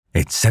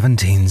It's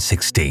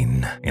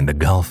 1716 in the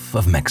Gulf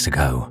of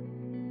Mexico.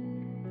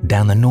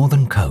 Down the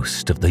northern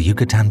coast of the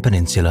Yucatan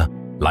Peninsula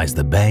lies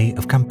the Bay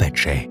of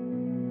Campeche.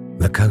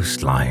 The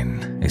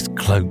coastline is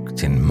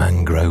cloaked in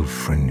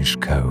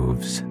mangrove-fringed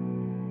coves.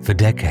 For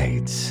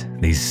decades,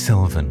 these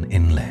sylvan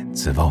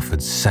inlets have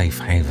offered safe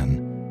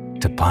haven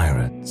to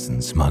pirates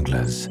and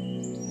smugglers.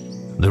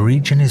 The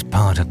region is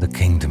part of the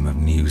Kingdom of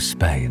New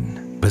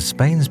Spain, but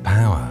Spain's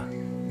power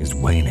is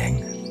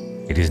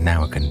waning. It is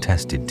now a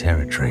contested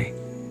territory.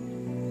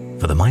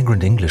 For the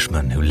migrant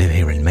Englishmen who live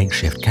here in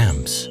makeshift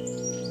camps,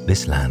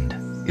 this land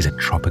is a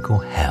tropical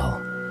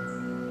hell.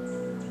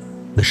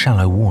 The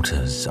shallow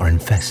waters are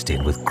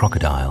infested with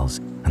crocodiles,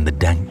 and the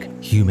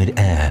dank, humid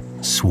air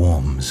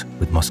swarms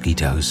with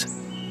mosquitoes.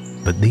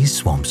 But these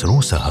swamps are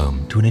also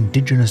home to an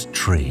indigenous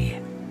tree.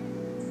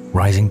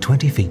 Rising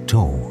 20 feet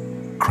tall,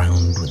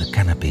 crowned with a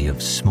canopy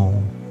of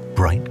small,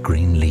 bright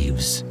green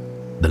leaves,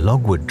 the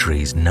logwood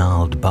tree's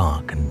gnarled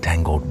bark and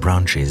tangled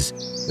branches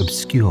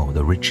obscure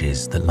the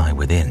riches that lie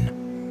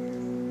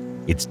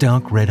within. Its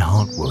dark red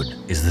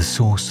heartwood is the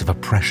source of a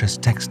precious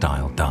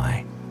textile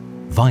dye,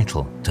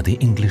 vital to the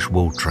English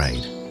wool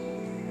trade.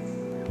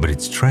 But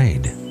its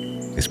trade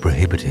is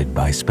prohibited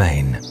by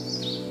Spain,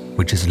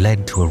 which has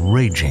led to a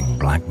raging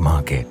black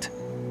market.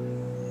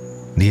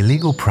 The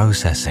illegal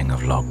processing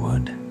of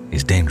logwood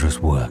is dangerous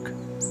work,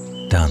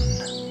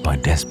 done by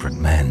desperate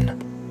men.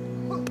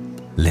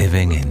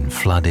 Living in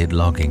flooded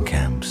logging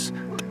camps,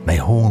 they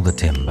haul the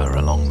timber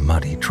along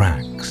muddy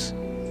tracks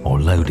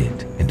or load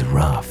it into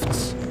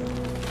rafts.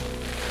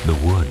 The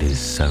wood is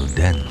so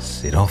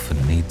dense it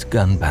often needs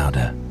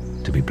gunpowder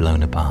to be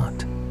blown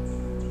apart.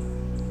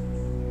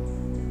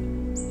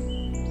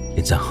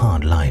 It's a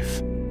hard life.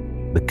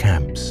 The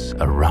camps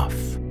are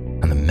rough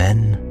and the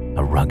men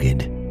are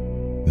rugged.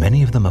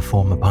 Many of them are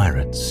former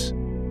pirates.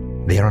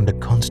 They are under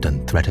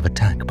constant threat of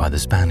attack by the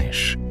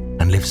Spanish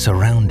and live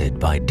surrounded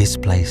by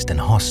displaced and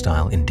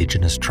hostile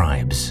indigenous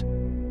tribes.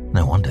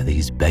 No wonder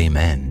these bay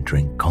men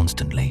drink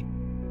constantly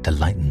to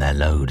lighten their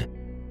load.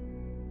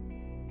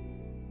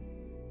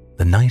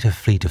 The night a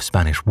fleet of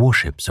Spanish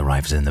warships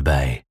arrives in the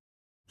bay,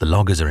 the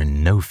loggers are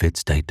in no fit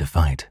state to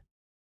fight.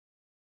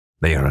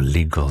 They are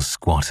illegal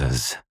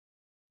squatters,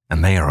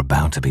 and they are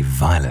about to be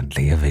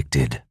violently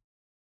evicted.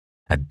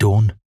 At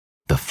dawn,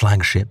 the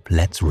flagship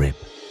lets rip.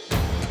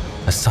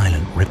 A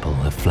silent ripple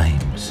of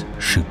flames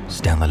shoots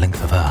down the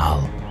length of her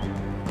hull,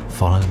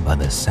 followed by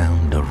the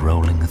sound of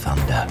rolling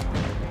thunder,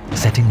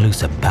 setting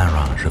loose a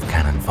barrage of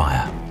cannon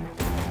fire.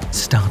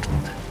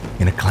 Startled,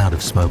 in a cloud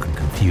of smoke and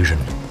confusion,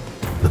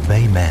 the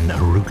bay men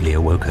are rudely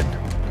awoken.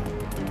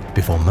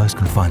 Before most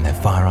can find their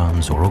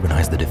firearms or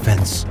organize the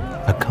defense,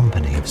 a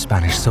company of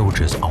Spanish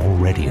soldiers are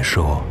already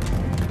ashore.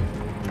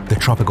 The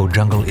tropical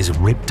jungle is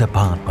ripped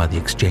apart by the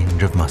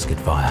exchange of musket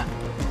fire,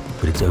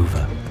 but it's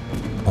over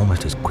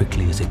almost as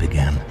quickly as it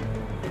began.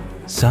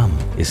 Some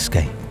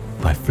escape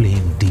by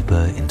fleeing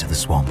deeper into the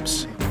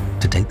swamps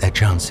to take their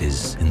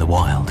chances in the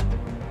wild.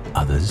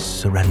 Others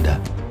surrender.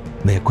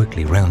 They are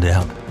quickly rounded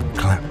up and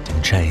clapped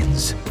in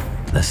chains.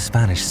 The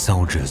Spanish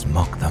soldiers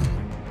mock them.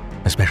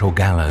 A special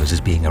gallows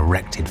is being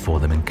erected for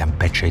them in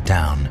Campeche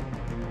town.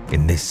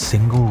 In this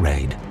single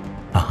raid,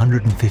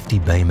 150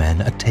 bay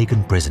men are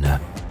taken prisoner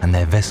and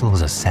their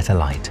vessels are set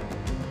alight.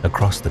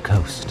 Across the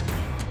coast,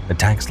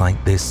 attacks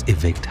like this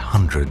evict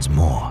hundreds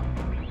more.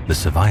 The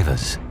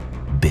survivors,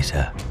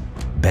 bitter,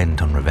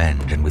 bent on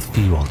revenge and with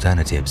few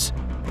alternatives,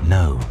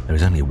 know there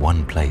is only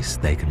one place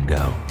they can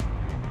go: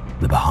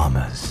 the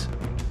Bahamas,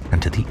 and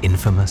to the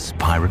infamous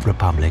pirate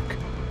republic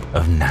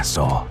of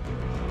Nassau.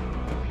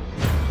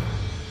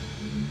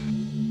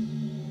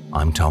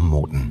 I'm Tom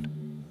Morton,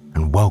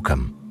 and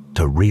welcome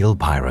to Real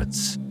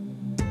Pirates,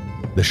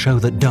 the show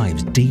that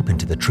dives deep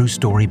into the true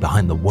story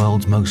behind the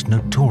world's most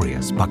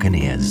notorious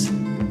buccaneers.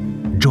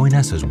 Join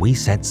us as we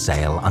set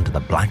sail under the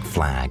Black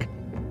Flag,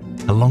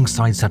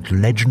 alongside such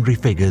legendary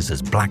figures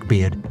as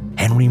Blackbeard,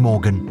 Henry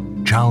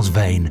Morgan, Charles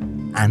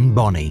Vane, Anne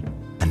Bonny,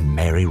 and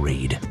Mary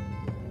Read.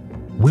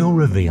 We'll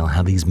reveal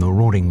how these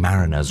marauding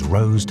mariners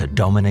rose to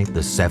dominate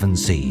the seven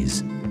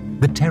seas,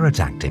 the terror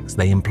tactics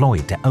they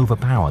employed to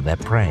overpower their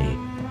prey,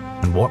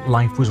 and what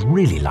life was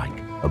really like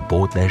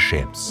aboard their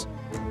ships.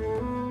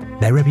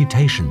 Their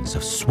reputations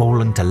have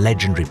swollen to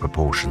legendary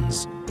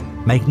proportions,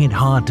 making it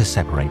hard to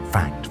separate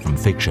fact from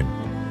fiction.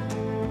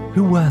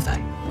 Who were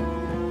they?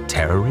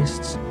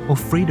 Terrorists or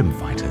freedom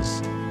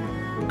fighters?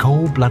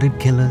 Cold-blooded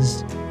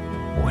killers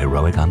or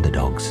heroic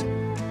underdogs?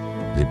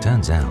 As it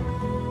turns out,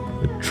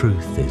 the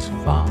truth is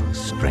far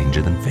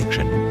stranger than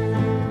fiction.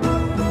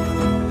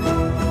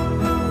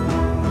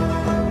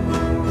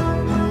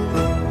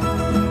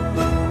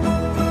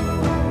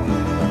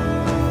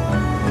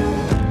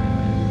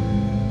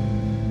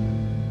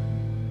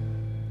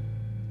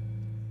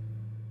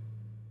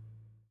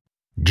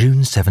 June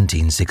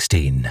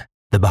 1716,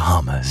 the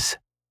Bahamas.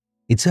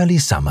 It's early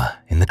summer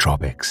in the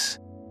tropics.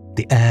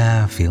 The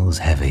air feels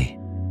heavy.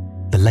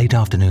 The late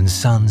afternoon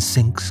sun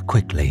sinks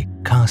quickly,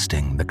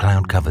 casting the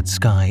cloud-covered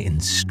sky in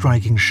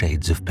striking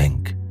shades of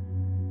pink.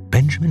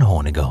 Benjamin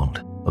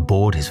Hornigold,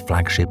 aboard his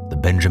flagship, the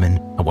Benjamin,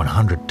 a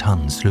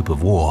 100-ton sloop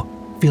of war,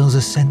 feels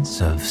a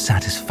sense of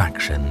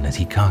satisfaction as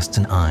he casts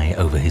an eye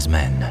over his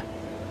men.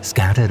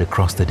 Scattered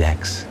across the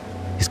decks,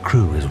 his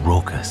crew is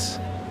raucous.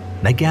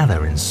 They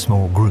gather in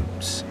small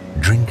groups,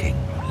 drinking,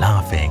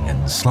 laughing,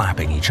 and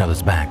slapping each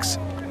other's backs.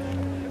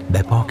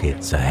 Their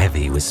pockets are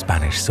heavy with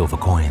Spanish silver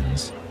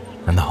coins,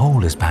 and the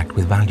whole is packed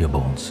with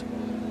valuables.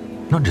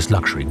 Not just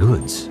luxury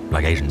goods,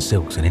 like Asian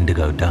silks and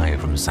indigo dye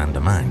from Saint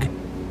Domingue,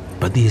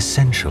 but the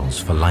essentials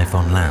for life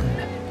on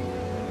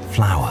land.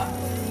 Flour,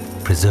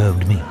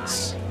 preserved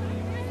meats,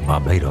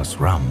 Barbados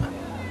rum.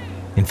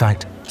 In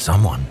fact,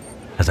 someone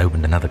has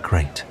opened another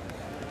crate.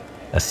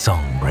 A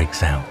song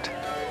breaks out.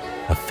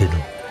 A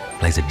fiddle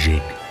plays a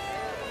jig.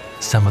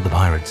 Some of the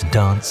pirates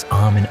dance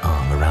arm in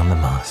arm around the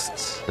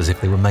masts as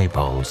if they were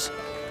maypoles.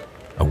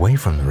 Away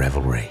from the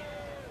revelry,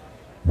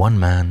 one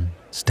man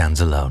stands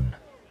alone,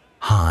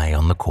 high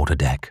on the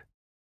quarterdeck.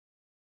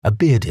 A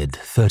bearded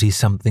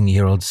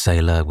 30-something-year-old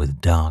sailor with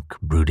dark,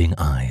 brooding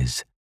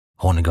eyes,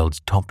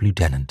 Hornigold's top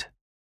lieutenant,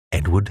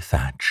 Edward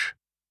Thatch.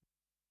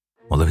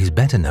 Although he's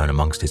better known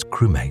amongst his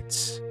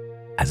crewmates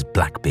as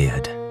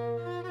Blackbeard.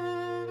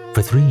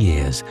 For 3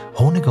 years,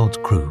 Hornigold's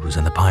crews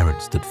and the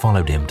pirates that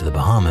followed him to the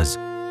Bahamas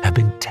have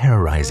been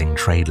terrorizing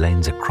trade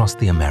lanes across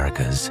the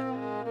Americas.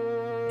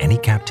 Any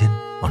captain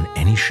on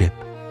any ship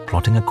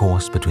plotting a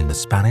course between the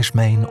Spanish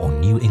Main or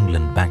New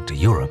England back to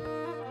Europe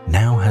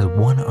now has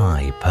one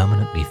eye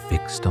permanently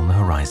fixed on the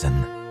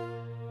horizon,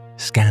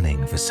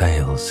 scanning for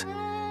sails,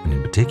 and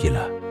in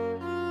particular,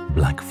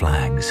 black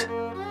flags.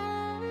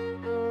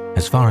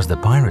 As far as the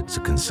pirates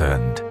are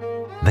concerned,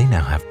 they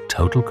now have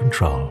total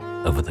control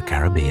over the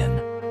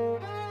Caribbean.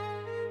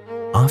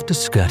 After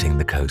skirting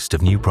the coast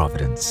of New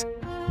Providence,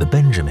 the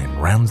Benjamin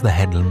rounds the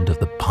headland of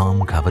the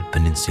palm-covered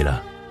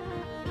peninsula.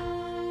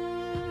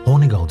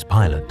 Hornigold's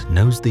pilot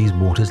knows these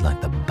waters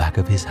like the back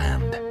of his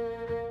hand.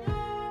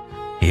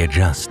 He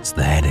adjusts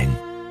the heading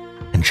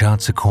and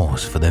charts a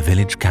course for the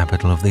village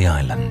capital of the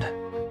island,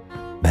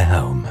 their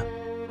home.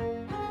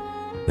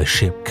 The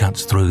ship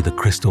cuts through the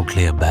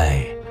crystal-clear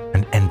bay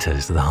and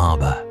enters the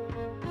harbour.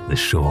 The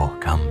shore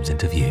comes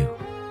into view.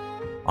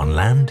 On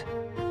land,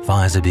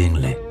 fires are being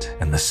lit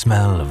and the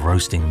smell of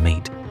roasting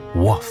meat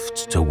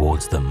wafts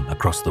towards them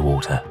across the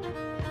water.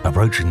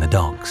 Approaching the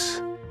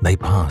docks, they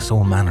pass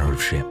all manner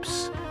of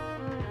ships.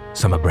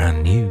 Some are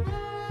brand new,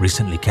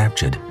 recently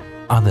captured.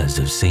 Others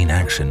have seen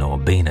action or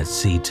been at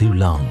sea too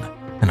long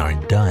and are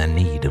in dire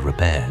need of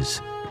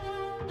repairs.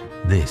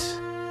 This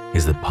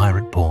is the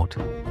pirate port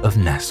of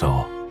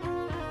Nassau.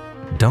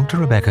 Dr.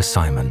 Rebecca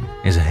Simon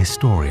is a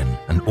historian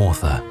and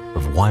author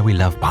of Why We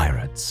Love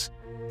Pirates,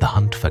 The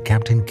Hunt for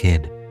Captain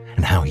Kidd,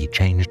 and How He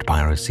Changed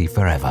Piracy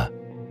Forever.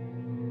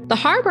 The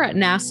harbor at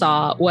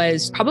Nassau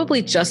was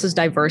probably just as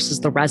diverse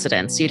as the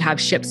residents. You'd have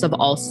ships of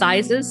all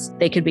sizes.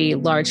 They could be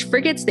large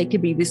frigates, they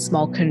could be these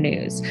small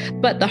canoes.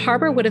 But the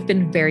harbor would have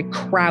been very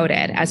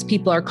crowded as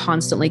people are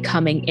constantly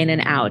coming in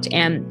and out,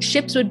 and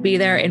ships would be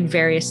there in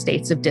various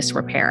states of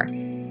disrepair.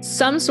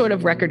 Some sort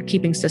of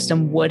record-keeping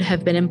system would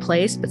have been in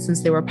place, but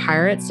since they were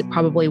pirates, it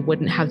probably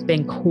wouldn't have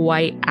been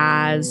quite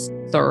as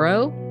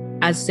thorough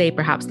as, say,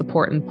 perhaps the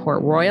port in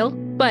Port Royal.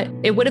 But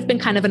it would have been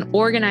kind of an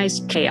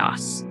organized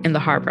chaos in the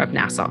harbor of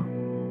Nassau.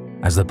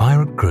 As the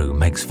pirate crew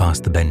makes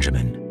fast the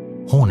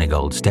Benjamin,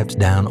 Hornigold steps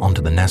down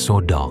onto the Nassau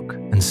dock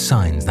and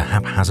signs the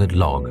haphazard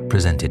log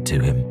presented to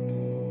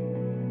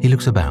him. He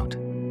looks about,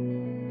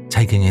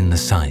 taking in the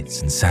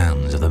sights and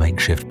sounds of the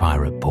makeshift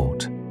pirate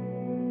port.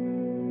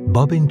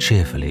 Bobbing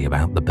cheerfully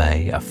about the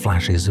bay are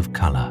flashes of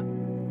colour,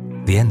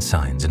 the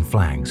ensigns and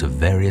flags of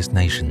various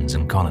nations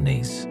and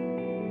colonies.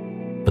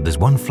 But there's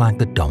one flag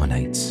that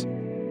dominates,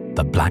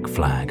 the Black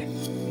Flag.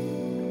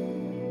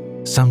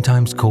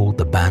 Sometimes called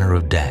the Banner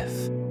of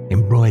Death,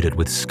 embroidered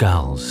with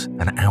skulls,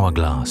 an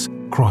hourglass,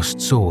 crossed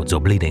swords or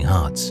bleeding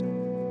hearts,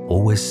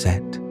 always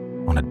set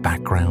on a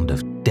background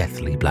of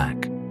deathly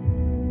black.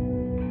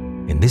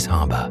 In this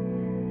harbour,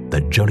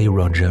 the Jolly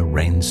Roger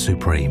reigns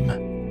supreme.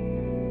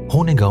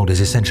 Hornigold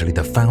is essentially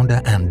the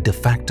founder and de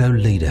facto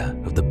leader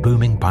of the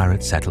booming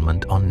pirate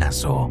settlement on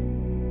Nassau.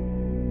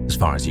 As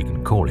far as you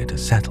can call it a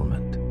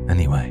settlement,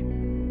 anyway.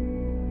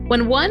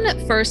 When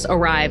one first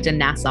arrived in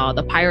Nassau,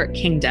 the pirate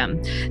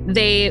kingdom,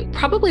 they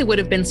probably would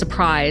have been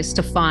surprised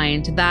to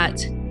find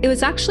that it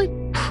was actually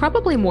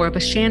probably more of a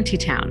shanty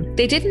town.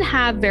 They didn't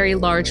have very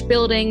large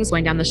buildings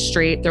going down the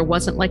street. There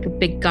wasn't like a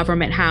big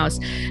government house.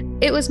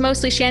 It was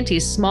mostly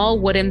shanties, small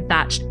wooden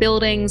thatched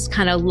buildings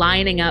kind of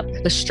lining up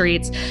the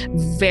streets,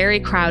 very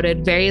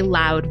crowded, very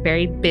loud,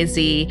 very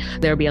busy.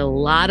 There'd be a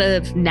lot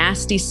of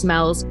nasty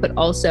smells, but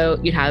also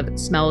you'd have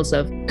smells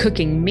of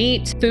cooking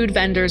meat. Food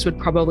vendors would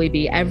probably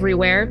be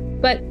everywhere.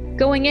 But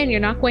going in, you're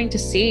not going to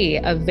see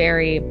a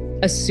very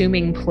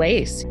assuming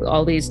place.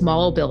 All these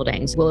mall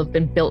buildings will have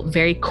been built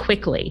very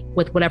quickly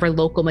with whatever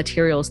local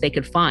materials they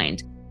could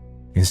find.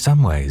 In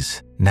some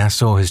ways,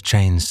 Nassau has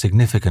changed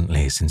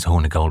significantly since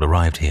Hornigold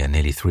arrived here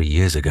nearly 3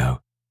 years ago.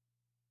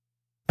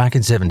 Back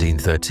in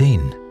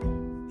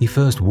 1713, he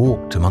first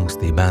walked amongst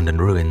the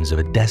abandoned ruins of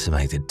a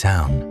decimated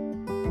town.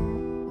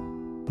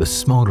 the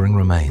smouldering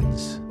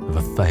remains of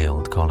a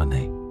failed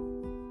colony.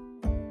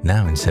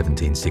 Now in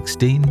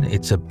 1716,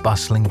 it's a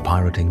bustling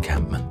pirate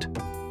encampment.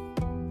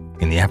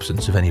 In the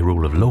absence of any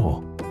rule of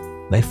law,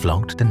 they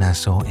flocked to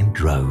Nassau in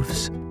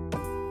droves.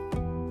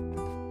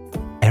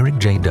 Eric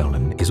J.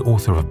 Dolan is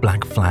author of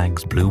Black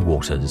Flags, Blue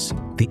Waters,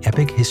 the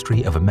epic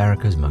history of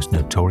America's most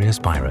notorious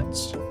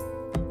pirates.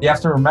 You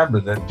have to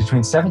remember that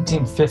between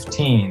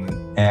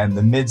 1715 and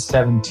the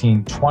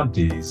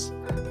mid-1720s,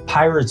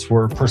 pirates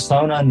were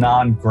persona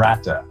non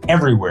grata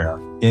everywhere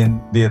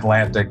in the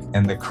Atlantic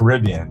and the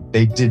Caribbean.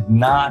 They did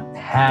not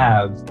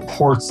have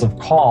ports of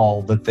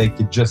call that they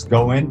could just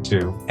go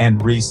into and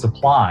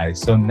resupply.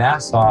 So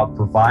Nassau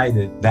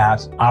provided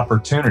that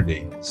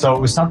opportunity. So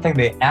it was something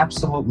they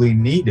absolutely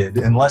needed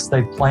unless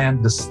they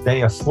planned to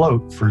stay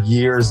afloat for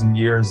years and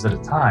years at a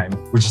time,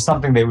 which is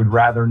something they would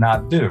rather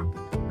not do.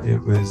 It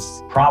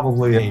was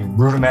probably a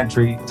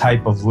rudimentary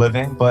type of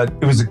living, but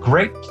it was a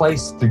great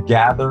place to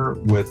gather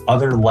with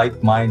other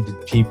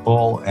like-minded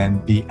people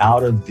and be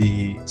out of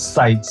the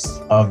sights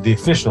of the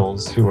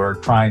officials who are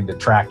trying to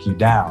track you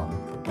down.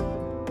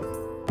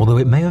 Although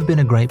it may have been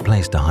a great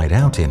place to hide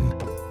out in,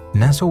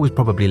 Nassau was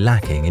probably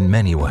lacking in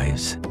many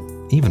ways,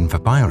 even for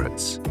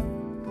pirates.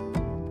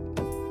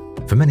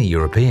 For many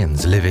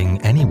Europeans, living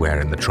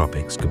anywhere in the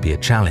tropics could be a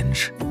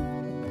challenge.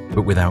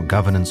 But without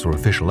governance or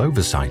official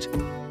oversight,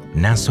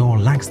 Nassau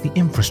lacks the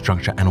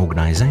infrastructure and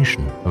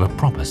organization of a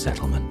proper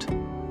settlement.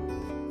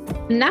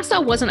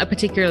 Nassau wasn't a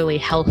particularly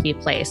healthy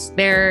place.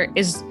 There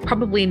is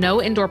probably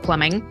no indoor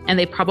plumbing, and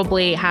they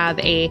probably have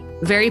a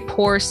very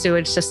poor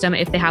sewage system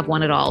if they have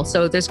one at all.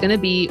 So there's going to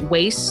be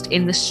waste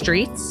in the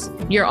streets.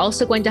 You're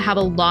also going to have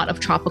a lot of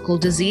tropical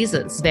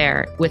diseases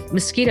there. With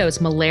mosquitoes,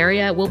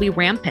 malaria will be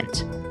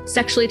rampant.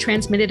 Sexually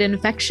transmitted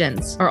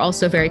infections are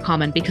also very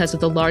common because of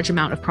the large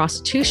amount of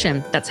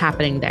prostitution that's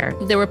happening there.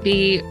 There would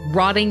be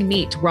rotting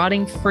meat,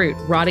 rotting fruit,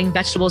 rotting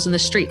vegetables in the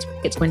streets.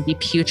 It's going to be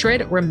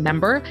putrid.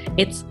 Remember,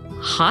 it's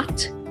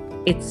hot,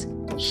 it's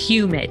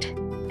humid.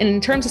 And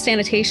in terms of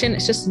sanitation,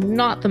 it's just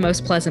not the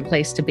most pleasant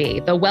place to be.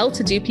 The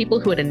well-to-do people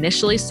who had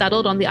initially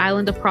settled on the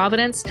island of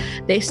Providence,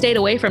 they stayed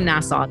away from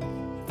Nassau.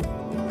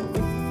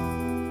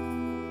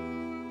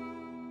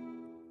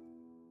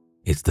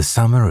 It's the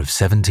summer of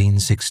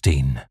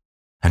 1716,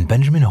 and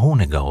Benjamin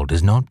Hornigold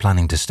is not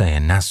planning to stay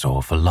in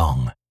Nassau for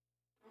long.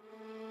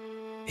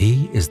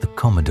 He is the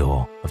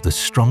commodore of the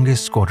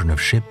strongest squadron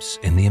of ships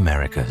in the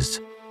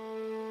Americas.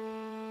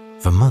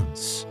 For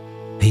months,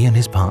 he and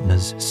his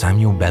partners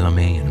Samuel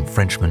Bellamy and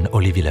Frenchman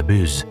Olivier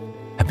Labuse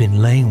have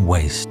been laying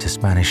waste to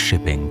Spanish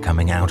shipping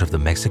coming out of the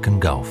Mexican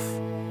Gulf.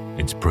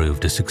 It's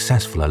proved a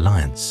successful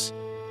alliance.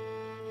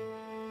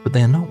 But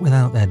they are not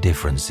without their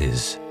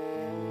differences.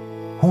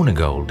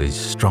 Hornigold is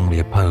strongly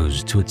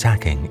opposed to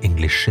attacking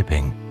English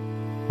shipping,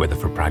 whether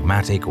for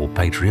pragmatic or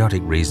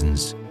patriotic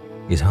reasons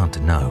is hard to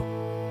know.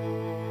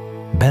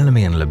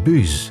 Bellamy and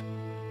Labuse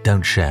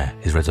don't share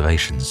his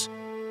reservations.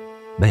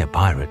 They are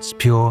pirates,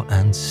 pure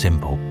and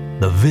simple,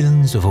 the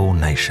villains of all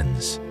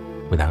nations,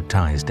 without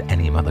ties to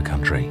any mother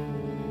country.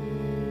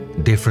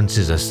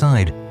 Differences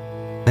aside,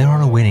 they're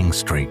on a winning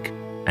streak,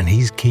 and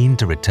he's keen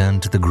to return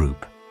to the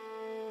group.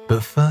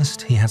 But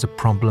first, he has a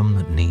problem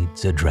that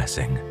needs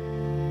addressing.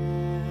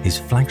 His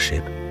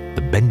flagship,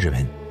 the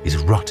Benjamin, is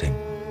rotting.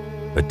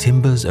 The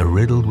timbers are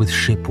riddled with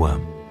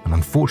shipworm, an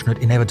unfortunate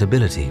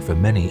inevitability for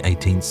many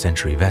 18th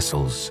century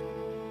vessels.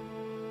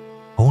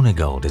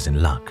 Hornigold is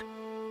in luck.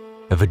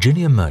 A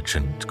Virginia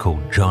merchant called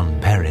John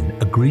Perrin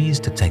agrees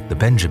to take the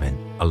Benjamin,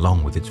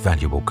 along with its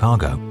valuable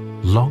cargo,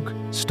 lock,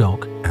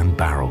 stock, and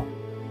barrel.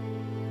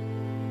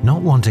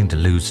 Not wanting to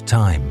lose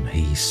time,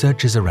 he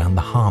searches around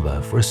the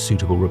harbor for a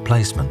suitable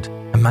replacement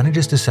and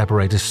manages to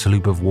separate a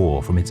sloop of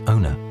war from its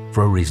owner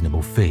for a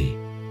reasonable fee.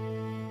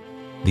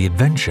 The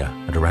Adventure,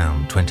 at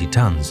around 20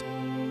 tons,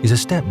 is a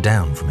step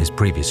down from his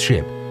previous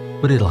ship,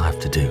 but it'll have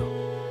to do.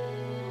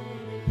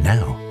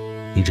 Now,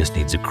 he just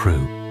needs a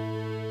crew.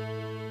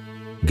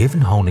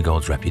 Given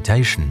Hornigold's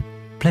reputation,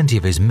 plenty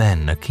of his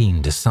men are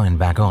keen to sign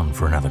back on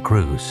for another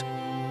cruise.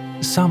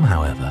 Some,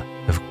 however,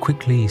 have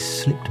quickly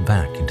slipped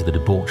back into the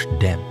debauched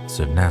depths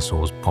of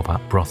Nassau's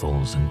pop-up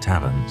brothels and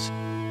taverns.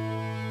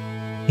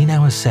 He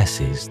now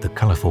assesses the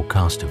colourful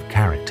cast of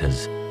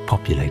characters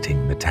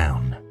populating the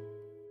town.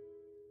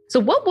 So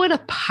what would a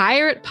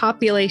pirate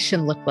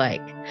population look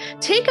like?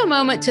 Take a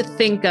moment to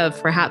think of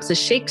perhaps a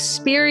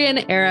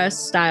Shakespearean-era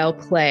style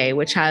play,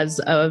 which has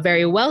a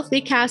very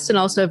wealthy cast and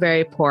also a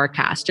very poor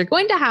cast. You're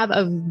going to have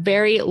a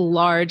very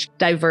large,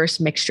 diverse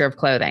mixture of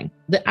clothing.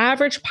 The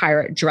average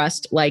pirate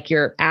dressed like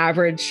your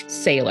average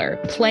sailor,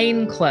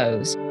 plain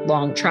clothes,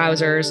 long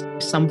trousers,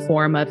 some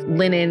form of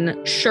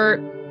linen shirt.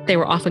 They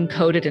were often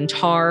coated in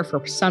tar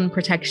for sun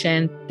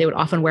protection. They would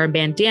often wear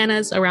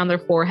bandanas around their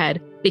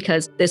forehead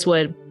because this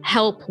would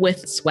help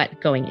with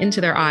sweat going into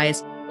their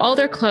eyes. All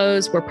their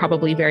clothes were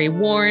probably very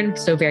worn,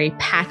 so very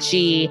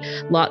patchy,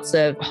 lots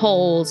of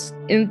holes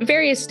in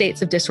various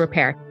states of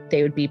disrepair.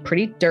 They would be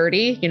pretty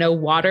dirty.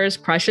 Water is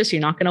precious.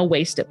 You're not going to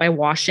waste it by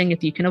washing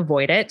if you can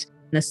avoid it.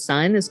 The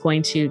sun is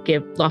going to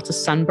give lots of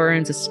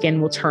sunburns. The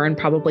skin will turn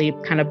probably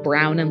kind of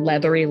brown and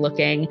leathery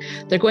looking.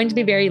 They're going to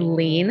be very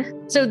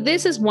lean. So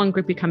this is one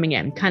group coming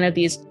in, kind of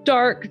these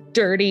dark,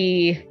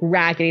 dirty,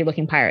 raggedy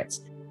looking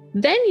pirates.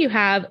 Then you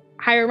have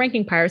higher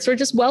ranking pirates or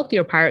just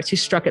wealthier pirates who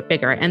struck it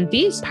bigger. And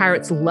these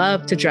pirates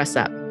love to dress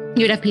up.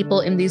 You'd have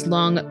people in these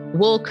long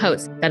wool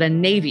coats that a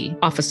Navy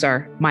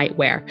officer might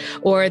wear,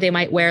 or they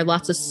might wear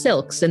lots of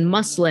silks and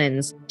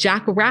muslins.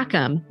 Jack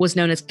Rackham was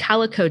known as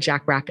Calico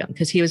Jack Rackham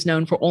because he was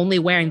known for only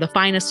wearing the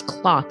finest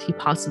cloth he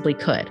possibly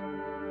could.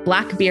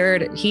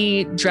 Blackbeard,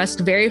 he dressed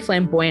very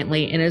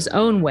flamboyantly in his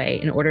own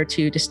way in order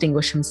to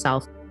distinguish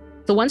himself.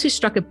 The ones who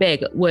struck it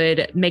big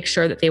would make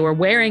sure that they were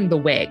wearing the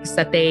wigs,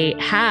 that they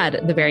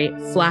had the very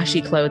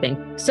flashy clothing.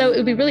 So it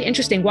would be really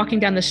interesting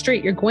walking down the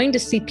street. You're going to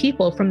see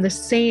people from the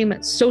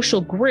same social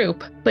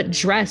group, but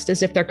dressed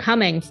as if they're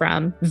coming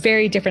from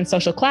very different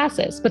social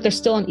classes, but they're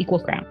still on equal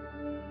ground.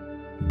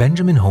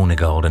 Benjamin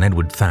Hornigold and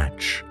Edward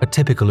Thatch are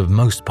typical of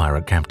most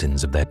pirate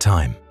captains of their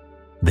time.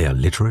 They are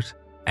literate,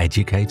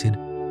 educated,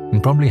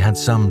 and probably had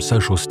some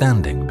social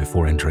standing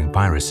before entering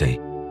piracy.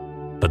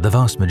 But the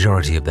vast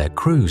majority of their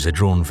crews are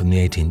drawn from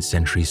the 18th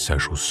century's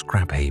social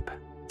scrap heap,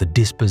 the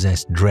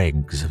dispossessed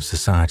dregs of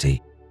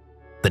society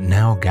that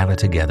now gather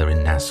together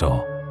in Nassau.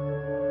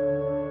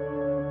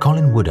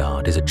 Colin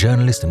Woodard is a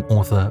journalist and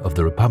author of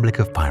The Republic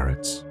of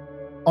Pirates.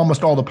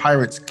 Almost all the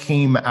pirates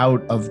came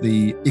out of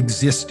the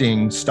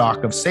existing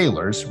stock of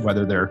sailors,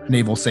 whether they're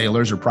naval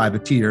sailors or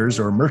privateers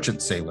or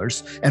merchant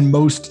sailors. And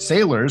most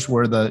sailors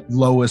were the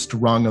lowest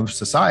rung of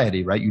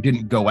society, right? You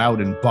didn't go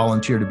out and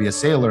volunteer to be a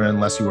sailor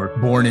unless you were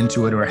born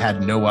into it or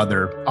had no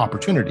other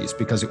opportunities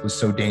because it was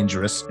so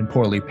dangerous and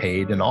poorly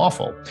paid and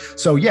awful.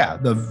 So yeah,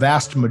 the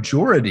vast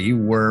majority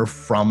were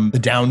from the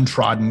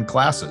downtrodden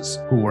classes,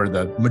 who were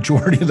the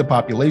majority of the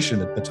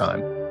population at the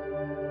time.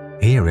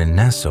 Here in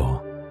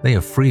Nassau, they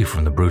are free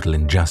from the brutal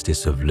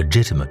injustice of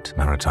legitimate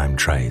maritime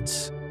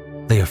trades.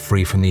 They are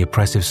free from the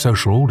oppressive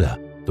social order,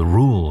 the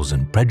rules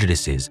and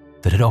prejudices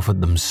that had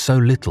offered them so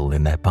little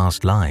in their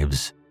past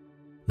lives.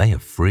 They are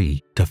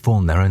free to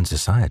form their own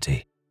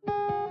society.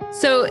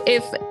 So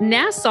if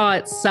Nassau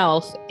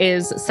itself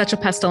is such a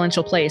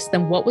pestilential place,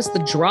 then what was the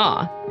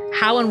draw?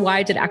 How and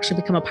why did it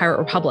actually become a pirate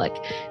republic?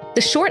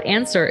 The short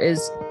answer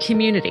is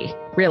community,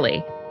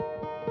 really.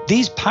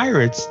 These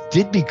pirates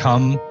did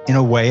become, in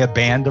a way, a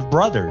band of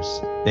brothers.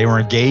 They were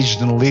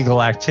engaged in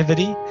illegal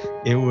activity.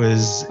 It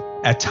was,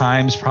 at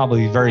times,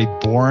 probably very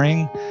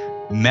boring,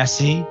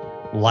 messy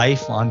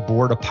life on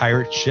board a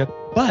pirate ship.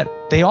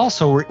 But they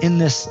also were in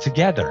this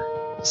together.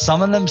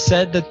 Some of them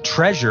said that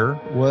treasure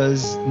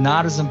was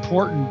not as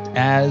important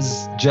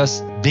as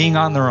just being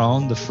on their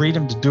own, the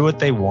freedom to do what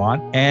they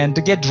want, and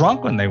to get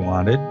drunk when they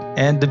wanted,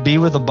 and to be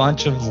with a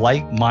bunch of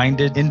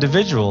like-minded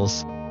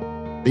individuals.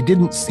 They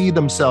didn't see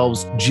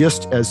themselves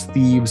just as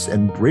thieves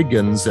and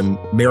brigands and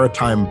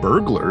maritime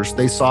burglars.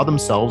 They saw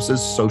themselves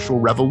as social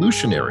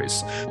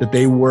revolutionaries, that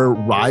they were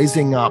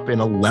rising up in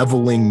a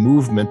leveling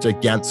movement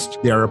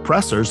against their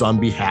oppressors on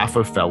behalf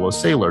of fellow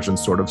sailors in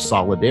sort of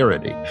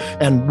solidarity,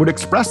 and would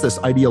express this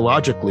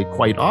ideologically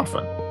quite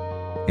often.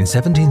 In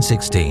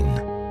 1716,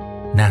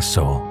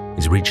 Nassau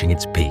is reaching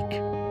its peak.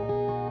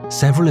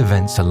 Several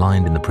events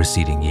aligned in the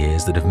preceding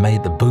years that have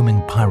made the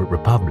booming pirate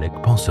republic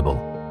possible,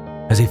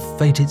 as if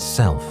fate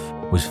itself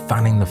was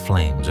fanning the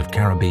flames of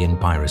Caribbean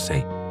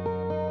piracy.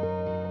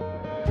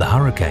 The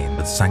hurricane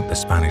that sank the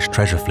Spanish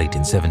treasure fleet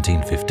in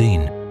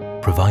 1715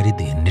 provided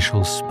the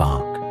initial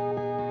spark,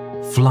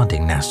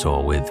 flooding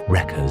Nassau with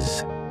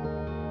wreckers.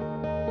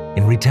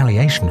 In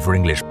retaliation for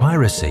English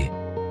piracy,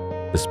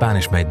 the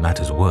Spanish made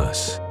matters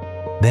worse.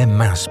 Their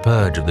mass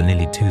purge of the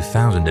nearly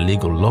 2,000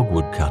 illegal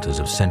logwood cutters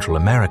of Central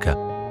America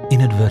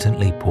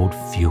inadvertently poured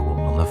fuel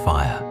on the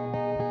fire.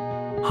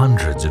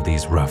 Hundreds of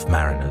these rough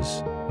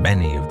mariners,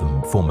 many of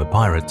them former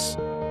pirates,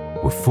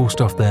 were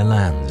forced off their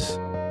lands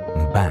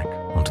and back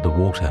onto the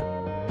water.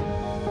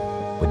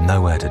 With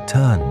nowhere to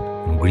turn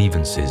and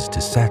grievances to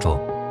settle,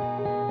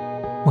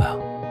 well,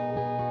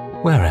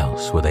 where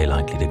else were they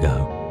likely to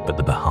go but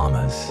the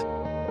Bahamas?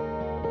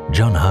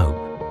 John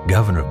Hope,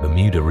 governor of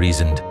Bermuda,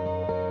 reasoned,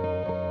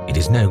 "It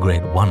is no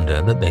great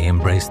wonder that they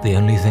embraced the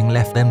only thing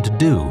left them to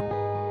do.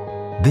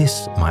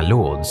 This, my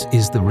lords,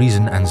 is the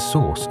reason and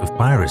source of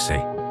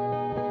piracy."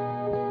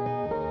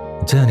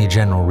 Attorney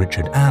General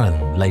Richard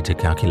Allen later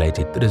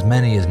calculated that as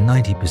many as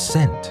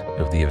 90%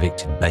 of the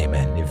evicted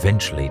baymen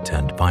eventually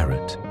turned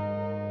pirate,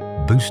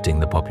 boosting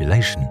the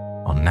population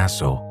on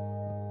Nassau.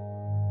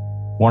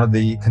 One of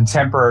the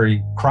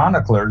contemporary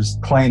chroniclers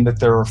claimed that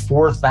there were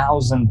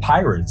 4,000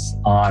 pirates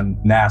on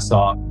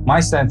Nassau. My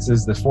sense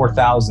is that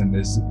 4,000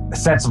 is a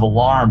sense of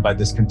alarm by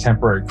this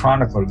contemporary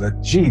chronicler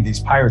that, gee,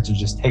 these pirates are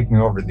just taking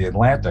over the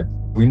Atlantic.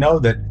 We know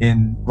that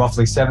in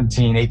roughly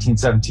 18,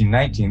 17,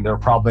 19, there were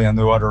probably on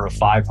the order of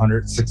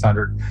 500,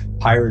 600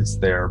 pirates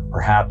there,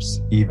 perhaps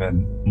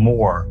even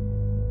more.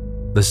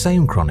 The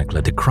same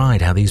chronicler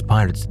decried how these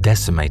pirates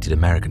decimated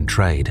American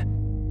trade.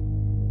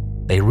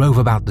 They rove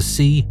about the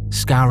sea,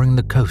 scouring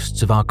the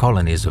coasts of our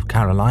colonies of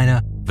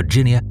Carolina,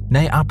 Virginia,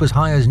 nay up as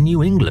high as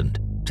New England,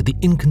 to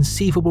the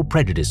inconceivable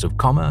prejudice of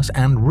commerce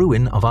and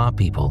ruin of our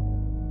people.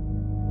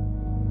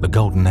 The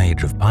golden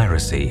age of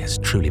piracy has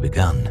truly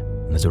begun,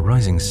 and there's a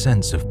rising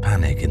sense of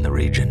panic in the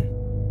region.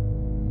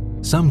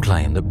 Some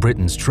claim that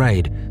Britain's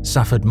trade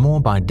suffered more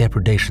by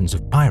depredations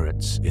of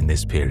pirates in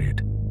this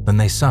period than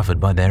they suffered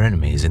by their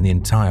enemies in the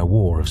entire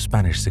War of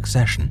Spanish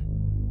Succession.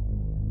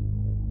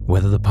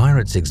 Whether the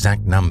pirates'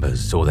 exact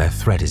numbers or their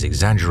threat is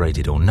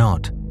exaggerated or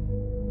not,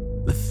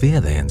 the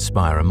fear they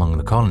inspire among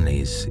the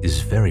colonies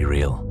is very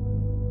real.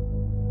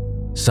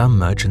 Some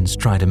merchants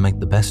try to make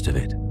the best of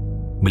it,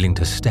 willing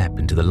to step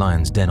into the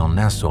lion's den on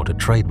Nassau to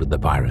trade with the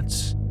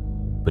pirates,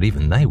 but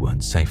even they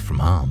weren't safe from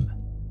harm.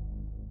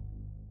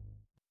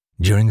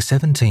 During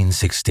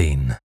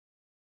 1716,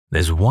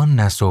 there's one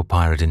Nassau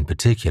pirate in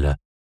particular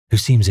who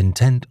seems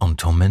intent on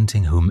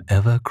tormenting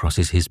whomever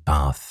crosses his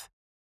path.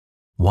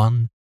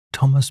 One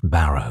Thomas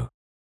Barrow,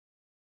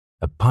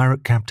 a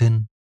pirate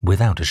captain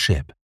without a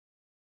ship.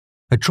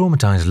 A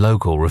traumatized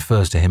local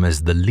refers to him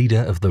as the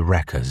leader of the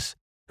wreckers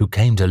who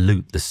came to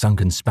loot the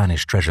sunken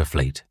Spanish treasure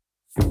fleet.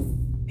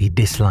 He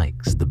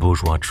dislikes the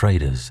bourgeois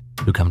traders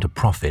who come to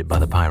profit by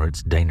the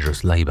pirates'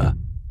 dangerous labor,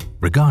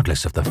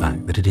 regardless of the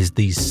fact that it is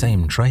these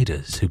same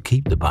traders who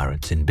keep the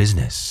pirates in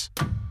business.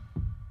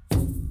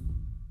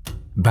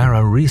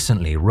 Barrow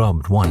recently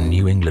robbed one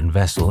New England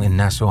vessel in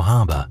Nassau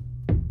Harbor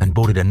and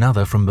boarded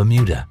another from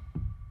Bermuda,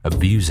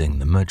 abusing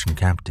the merchant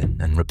captain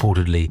and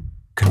reportedly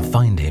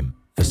confined him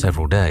for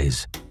several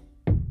days.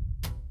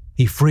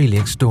 He freely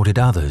extorted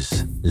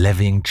others,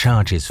 levying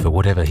charges for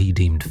whatever he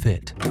deemed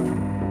fit.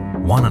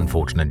 One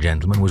unfortunate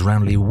gentleman was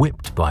roundly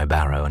whipped by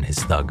Barrow and his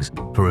thugs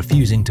for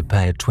refusing to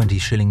pay a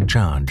 20-shilling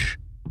charge.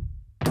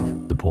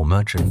 The poor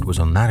merchant was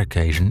on that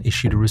occasion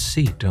issued a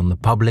receipt on the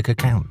public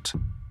account.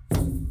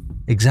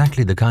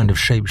 Exactly the kind of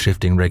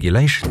shape-shifting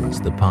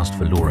regulations that passed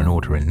for law and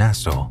order in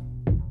Nassau.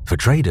 For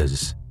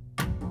traders,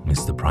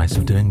 it's the price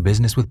of doing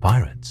business with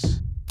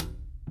pirates.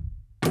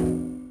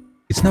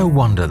 It's no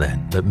wonder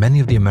then that many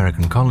of the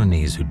American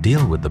colonies who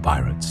deal with the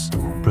pirates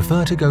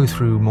prefer to go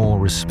through more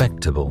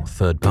respectable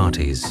third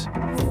parties.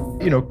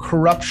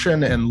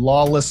 Corruption and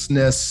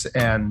lawlessness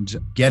and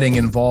getting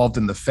involved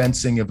in the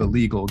fencing of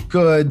illegal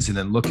goods and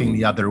then looking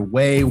the other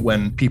way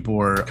when people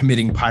were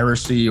committing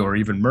piracy or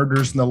even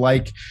murders and the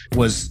like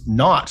was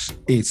not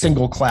a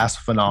single-class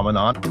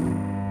phenomenon.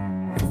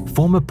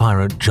 Former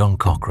pirate John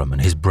Cockram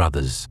and his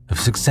brothers have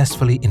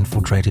successfully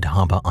infiltrated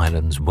Harbour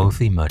Island's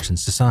wealthy merchant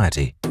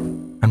society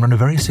and run a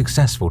very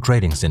successful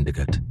trading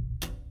syndicate.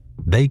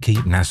 They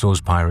keep Nassau's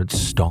pirates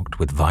stocked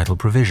with vital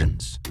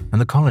provisions,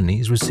 and the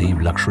colonies receive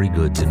luxury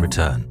goods in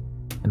return,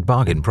 at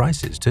bargain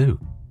prices too,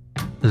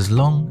 as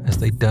long as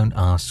they don't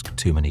ask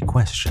too many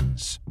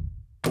questions.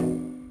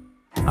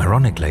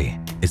 Ironically,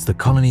 it's the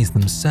colonies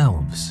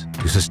themselves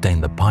who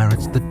sustain the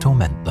pirates that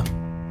torment them.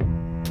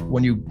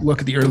 When you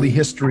look at the early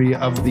history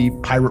of the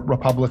pirate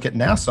republic at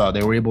Nassau,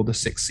 they were able to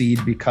succeed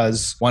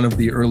because one of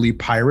the early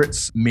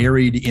pirates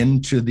married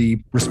into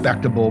the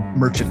respectable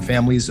merchant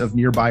families of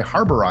nearby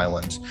Harbour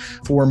Island,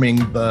 forming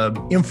the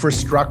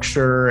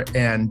infrastructure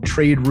and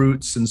trade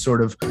routes and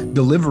sort of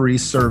delivery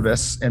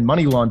service and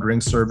money laundering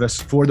service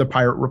for the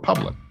pirate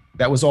republic.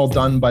 That was all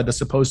done by the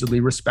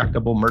supposedly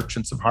respectable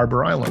merchants of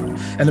Harbour Island.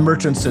 And the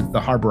merchants that the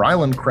Harbour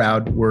Island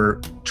crowd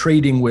were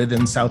trading with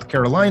in South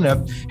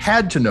Carolina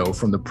had to know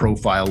from the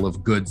profile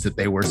of goods that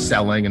they were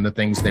selling and the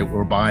things they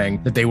were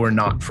buying that they were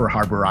not for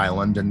Harbour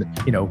Island and,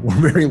 were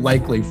very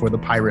likely for the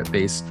pirate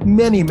base.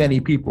 Many,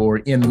 many people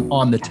were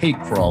on the take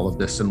for all of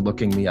this and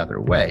looking the other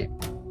way.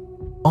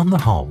 On the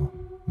whole,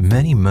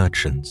 many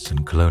merchants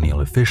and colonial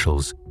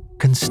officials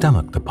can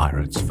stomach the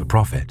pirates for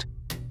profit.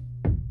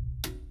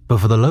 But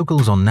for the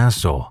locals on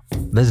Nassau,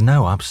 there's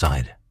no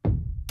upside.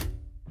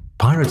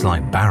 Pirates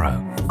like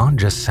Barrow aren't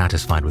just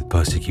satisfied with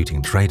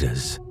persecuting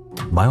traders.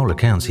 By all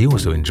accounts, he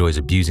also enjoys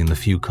abusing the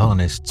few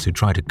colonists who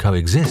try to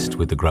coexist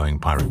with the growing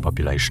pirate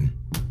population.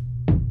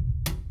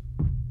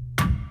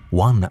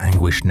 One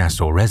anguished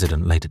Nassau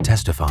resident later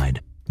testified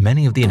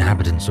many of the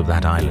inhabitants of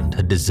that island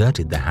had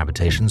deserted their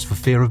habitations for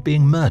fear of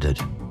being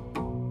murdered.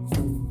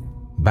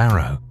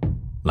 Barrow,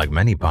 like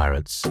many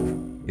pirates,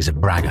 is a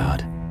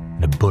braggart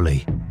and a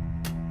bully.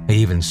 He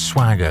even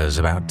swaggers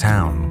about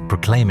town,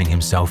 proclaiming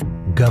himself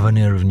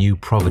Governor of New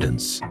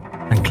Providence,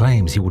 and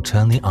claims he will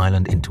turn the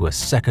island into a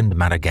second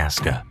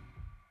Madagascar,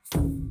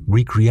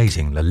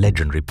 recreating the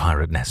legendary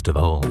pirate nest of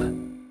old.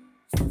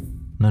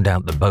 No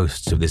doubt the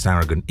boasts of this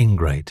arrogant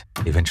ingrate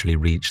eventually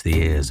reach the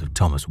ears of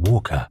Thomas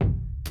Walker,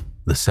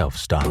 the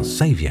self-styled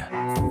savior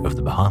of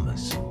the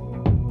Bahamas.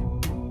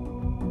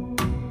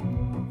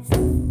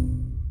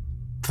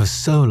 For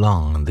so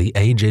long, the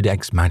aged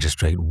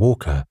ex-magistrate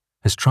Walker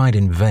has tried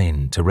in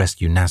vain to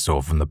rescue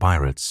Nassau from the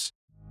pirates.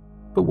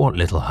 But what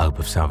little hope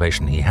of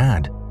salvation he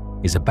had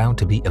is about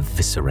to be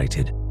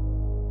eviscerated.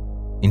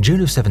 In June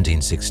of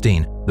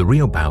 1716, the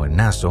real power in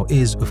Nassau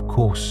is, of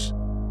course,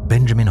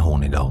 Benjamin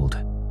Hornigold.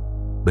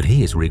 But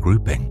he is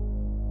regrouping.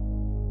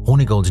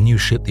 Hornigold's new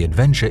ship, the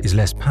Adventure, is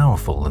less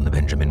powerful than the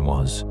Benjamin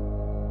was.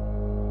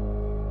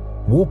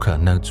 Walker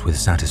notes with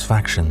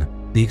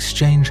satisfaction the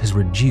exchange has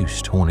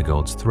reduced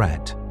Hornigold's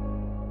threat.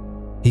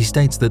 He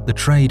states that the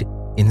trade,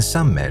 in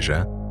some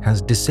measure,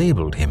 has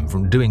disabled him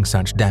from doing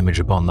such damage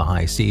upon the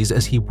high seas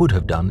as he would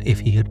have done if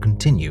he had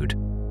continued.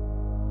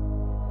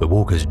 But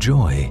Walker's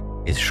joy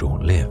is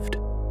short-lived.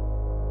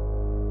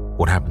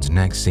 What happens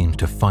next seems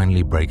to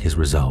finally break his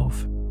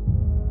resolve.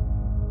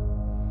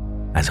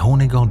 As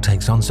Hornigold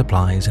takes on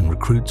supplies and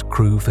recruits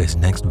crew for his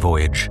next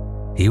voyage,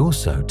 he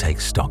also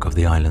takes stock of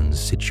the island's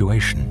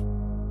situation.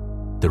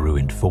 The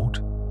ruined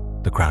fort,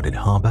 the crowded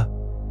harbour.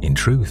 In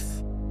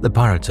truth, the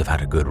pirates have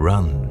had a good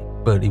run,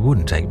 but it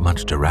wouldn't take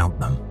much to rout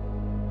them.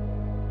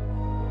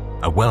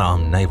 A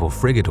well-armed naval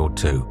frigate or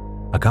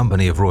two, a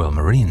company of Royal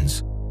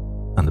Marines,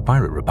 and the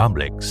Pirate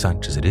Republic,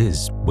 such as it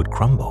is, would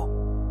crumble.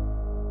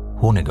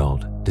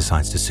 Hornigold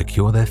decides to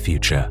secure their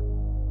future.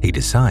 He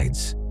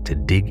decides to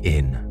dig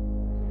in.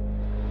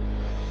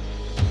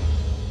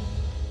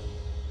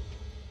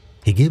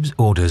 He gives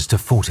orders to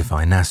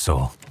fortify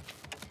Nassau.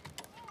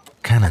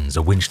 Cannons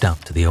are winched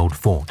up to the old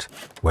fort,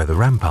 where the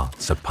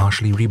ramparts are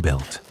partially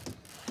rebuilt.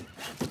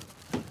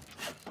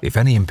 If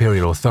any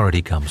Imperial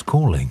authority comes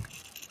calling,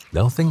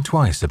 they'll think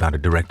twice about a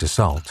direct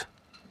assault.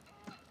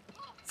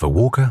 For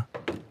Walker,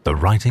 the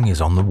writing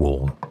is on the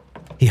wall.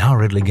 He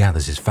hurriedly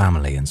gathers his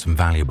family and some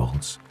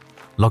valuables,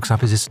 locks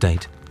up his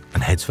estate,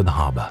 and heads for the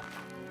harbour.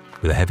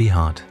 With a heavy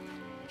heart,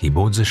 he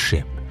boards a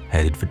ship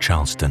headed for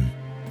Charleston.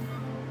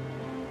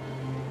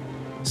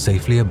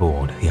 Safely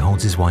aboard, he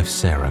holds his wife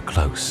Sarah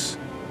close.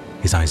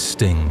 His eyes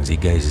sting as he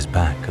gazes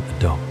back at the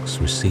docks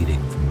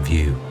receding from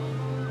view.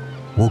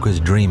 Walker's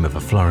dream of a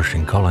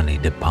flourishing colony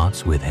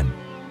departs with him.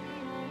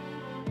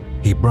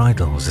 He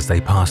bridles as they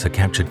pass a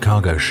captured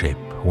cargo ship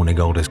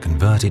Hornigold has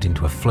converted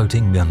into a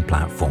floating gun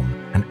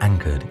platform and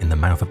anchored in the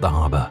mouth of the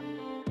harbour.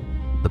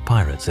 The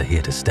pirates are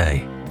here to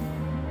stay.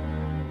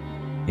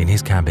 In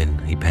his cabin,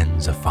 he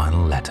pens a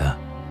final letter.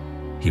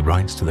 He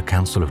writes to the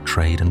Council of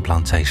Trade and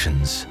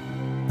Plantations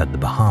that the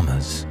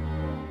Bahamas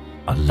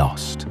are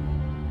lost.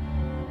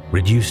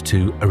 Reduced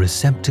to a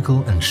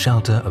receptacle and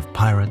shelter of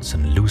pirates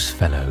and loose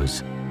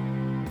fellows.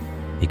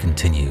 He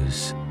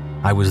continues,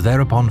 I was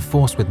thereupon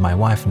forced with my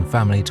wife and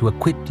family to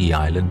acquit the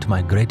island to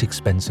my great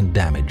expense and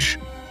damage.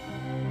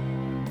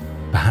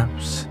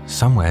 Perhaps,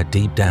 somewhere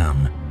deep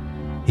down,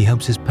 he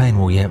hopes his pain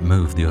will yet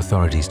move the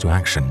authorities to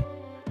action.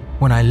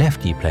 When I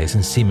left ye place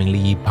and seemingly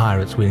ye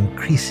pirates were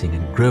increasing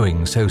and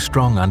growing so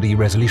strong under ye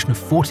resolution of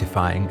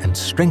fortifying and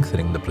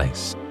strengthening the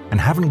place,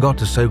 and haven't got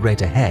to so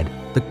great a head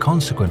that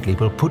consequently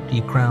will put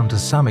ye crown to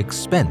some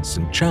expense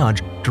and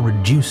charge to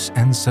reduce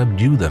and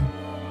subdue them,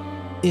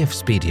 if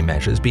speedy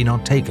measures be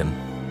not taken.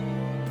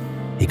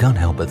 He can't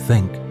help but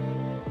think,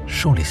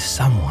 surely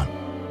someone,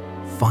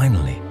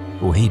 finally,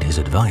 will heed his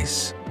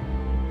advice.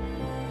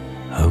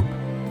 Hope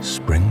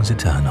springs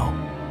eternal.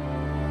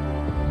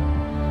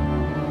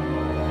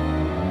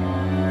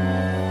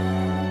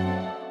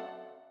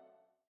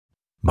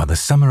 By the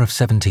summer of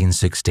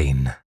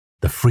 1716,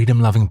 the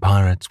freedom-loving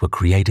pirates were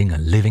creating a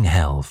living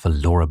hell for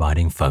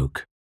law-abiding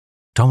folk.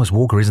 Thomas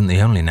Walker isn't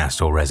the only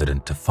Nassau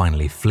resident to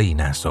finally flee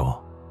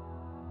Nassau.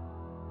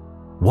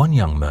 One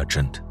young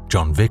merchant,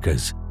 John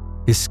Vickers,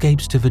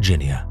 escapes to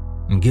Virginia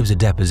and gives a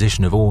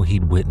deposition of all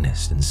he'd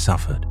witnessed and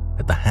suffered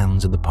at the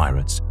hands of the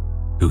pirates,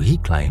 who he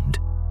claimed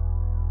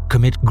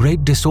commit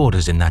great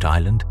disorders in that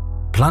island,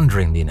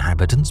 plundering the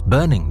inhabitants,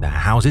 burning their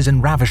houses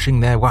and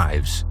ravishing their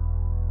wives.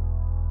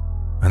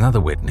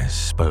 Another witness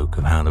spoke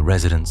of how the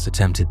residents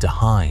attempted to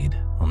hide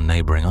on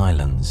neighboring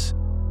islands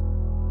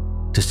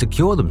to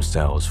secure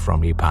themselves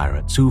from the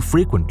pirates who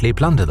frequently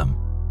plunder them,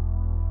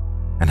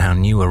 and how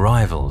new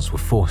arrivals were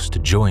forced to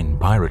join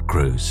pirate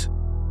crews.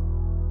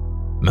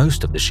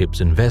 Most of the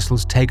ships and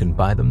vessels taken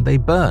by them they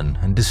burn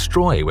and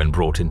destroy when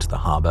brought into the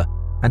harbour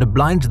and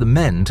oblige the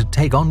men to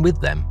take on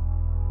with them.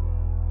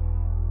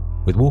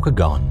 With Walker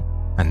gone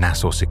and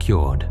Nassau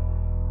secured,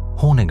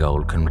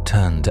 Hornigold can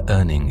return to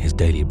earning his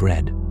daily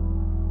bread,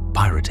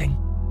 pirating.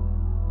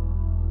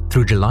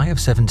 Through July of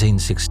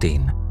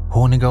 1716,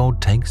 Hornigold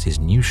takes his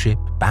new ship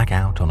back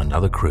out on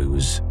another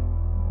cruise.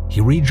 He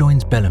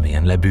rejoins Bellamy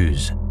and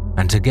Labuse,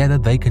 and together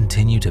they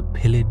continue to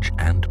pillage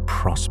and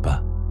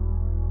prosper.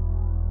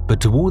 But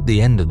toward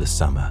the end of the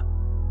summer,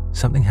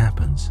 something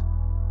happens,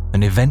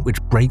 an event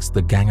which breaks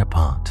the gang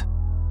apart.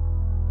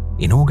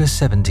 In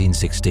August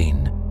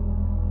 1716,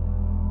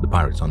 the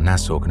pirates on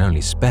Nassau can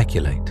only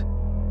speculate,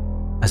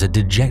 as a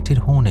dejected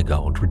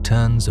Hornigold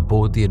returns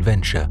aboard the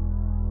Adventure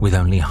with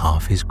only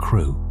half his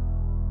crew.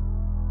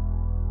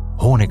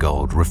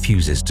 Hornigold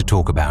refuses to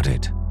talk about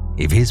it.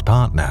 If his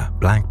partner,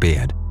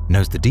 Blackbeard,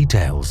 knows the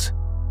details,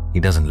 he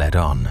doesn't let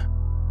on.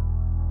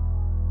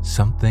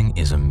 Something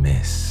is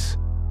amiss,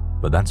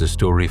 but that's a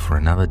story for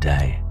another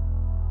day.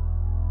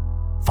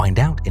 Find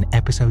out in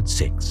Episode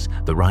 6,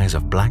 The Rise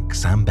of Black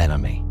Sam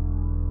Bellamy.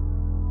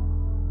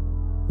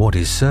 What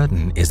is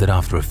certain is that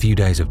after a few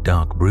days of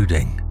dark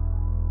brooding,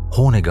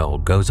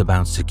 Hornigold goes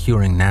about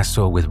securing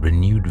Nassau with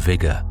renewed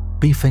vigor,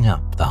 beefing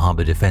up the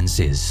harbour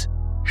defences,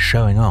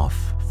 showing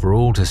off for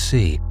all to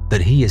see that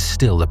he is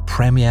still the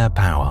premier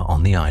power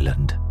on the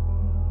island.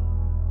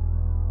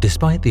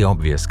 Despite the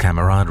obvious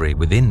camaraderie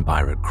within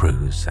pirate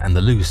crews and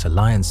the loose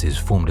alliances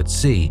formed at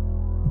sea,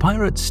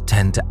 pirates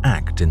tend to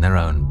act in their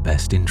own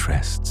best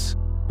interests.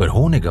 But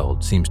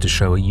Hornigold seems to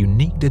show a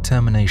unique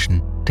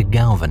determination to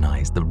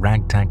galvanize the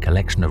ragtag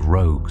collection of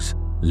rogues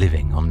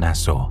living on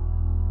Nassau.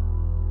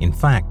 In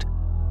fact,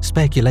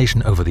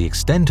 speculation over the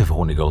extent of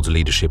Hornigold's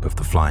leadership of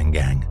the Flying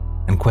Gang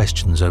and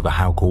questions over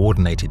how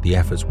coordinated the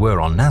efforts were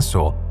on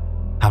Nassau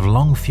have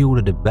long fueled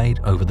a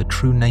debate over the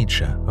true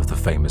nature of the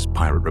famous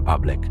pirate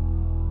republic.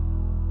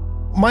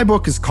 My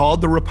book is called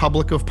The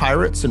Republic of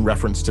Pirates in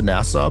reference to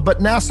Nassau, but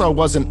Nassau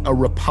wasn't a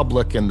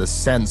republic in the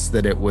sense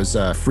that it was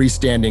a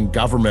freestanding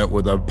government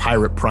with a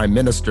pirate prime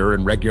minister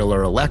and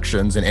regular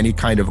elections and any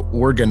kind of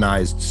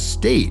organized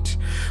state.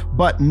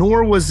 But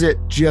nor was it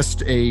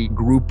just a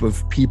group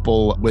of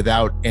people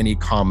without any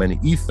common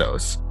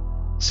ethos.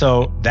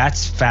 So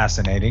that's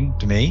fascinating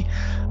to me.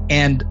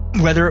 And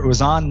whether it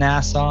was on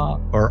Nassau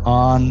or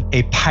on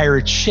a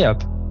pirate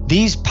ship,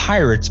 these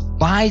pirates,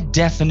 by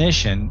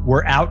definition,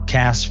 were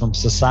outcasts from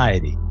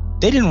society.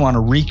 They didn't want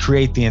to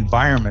recreate the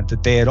environment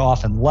that they had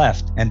often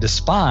left and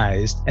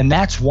despised, and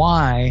that's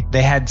why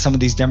they had some of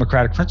these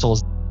democratic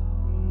principles.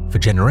 For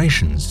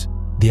generations,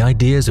 the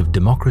ideas of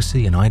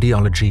democracy and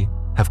ideology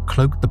have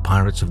cloaked the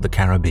pirates of the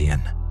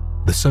Caribbean,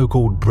 the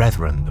so-called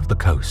Brethren of the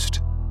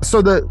Coast.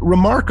 So the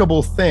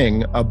remarkable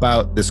thing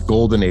about this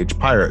Golden Age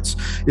pirates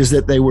is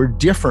that they were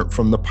different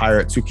from the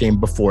pirates who came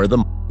before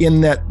them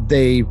in that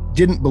they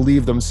didn't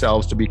believe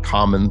themselves to be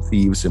common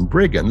thieves and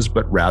brigands,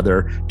 but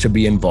rather to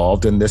be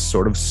involved in this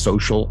sort of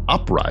social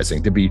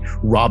uprising, to be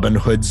Robin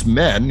Hood's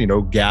men,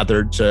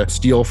 gathered to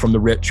steal from the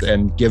rich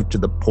and give to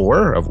the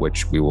poor, of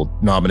which we will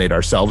nominate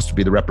ourselves to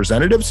be the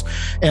representatives,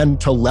 and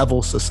to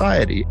level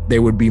society.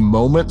 There would be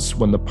moments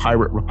when the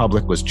pirate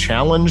republic was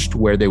challenged,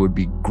 where there would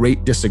be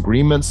great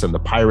disagreements and the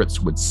pirates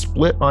would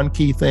split on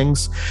key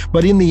things.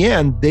 But in the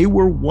end, they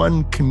were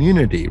one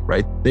community,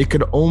 right? They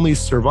could only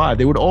survive.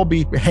 They would all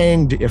be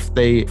hanged if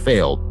they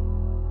failed.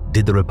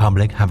 Did the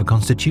Republic have a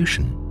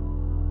constitution?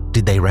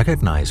 Did they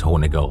recognize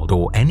Hornigold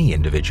or any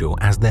individual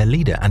as their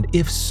leader? And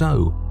if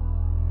so,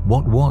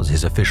 what was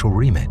his official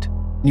remit?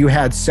 You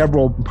had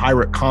several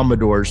pirate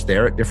commodores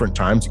there at different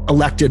times,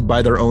 elected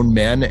by their own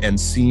men and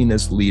seen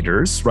as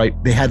leaders, right?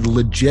 They had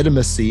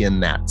legitimacy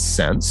in that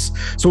sense.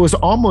 So it was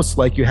almost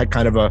like you had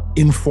kind of an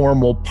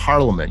informal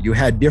parliament. You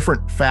had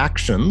different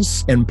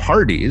factions and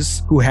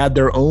parties who had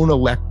their own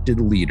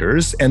elected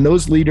leaders, and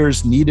those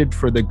leaders needed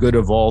for the good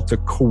of all to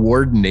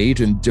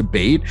coordinate and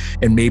debate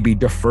and maybe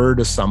defer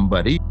to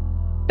somebody.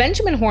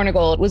 Benjamin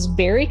Hornigold was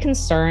very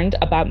concerned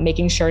about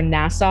making sure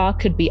Nassau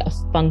could be a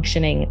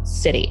functioning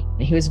city.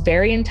 He was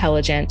very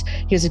intelligent.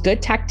 He was a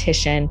good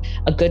tactician,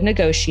 a good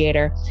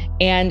negotiator,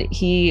 and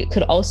he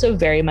could also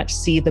very much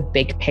see the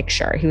big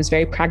picture. He was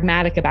very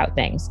pragmatic about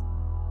things.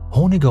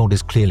 Hornigold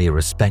is clearly a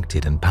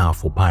respected and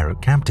powerful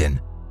pirate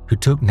captain who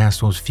took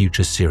Nassau's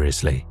future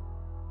seriously.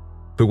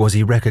 But was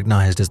he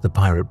recognized as the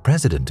pirate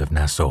president of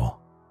Nassau?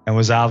 And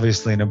was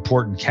obviously an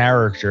important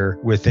character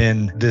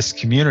within this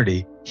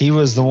community. He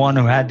was the one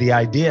who had the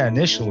idea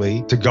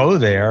initially to go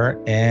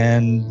there,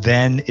 and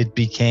then it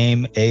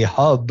became a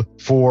hub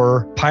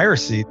for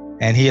piracy.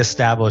 And he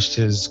established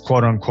his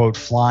quote-unquote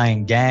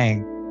flying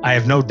gang. I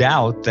have no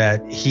doubt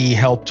that he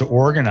helped to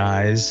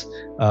organize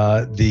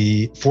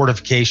the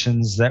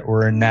fortifications that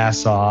were in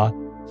Nassau.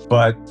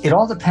 But it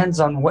all depends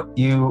on what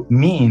you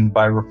mean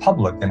by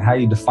republic and how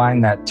you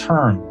define that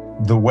term.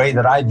 The way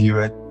that I view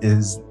it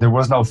is there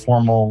was no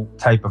formal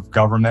type of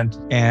government.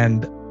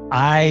 And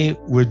I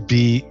would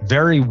be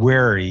very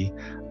wary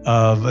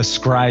of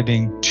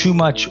ascribing too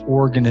much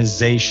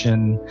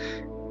organization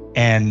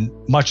and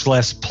much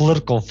less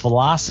political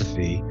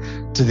philosophy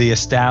to the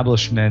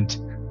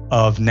establishment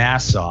of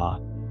Nassau.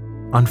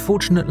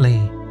 Unfortunately,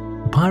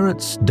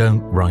 pirates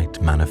don't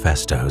write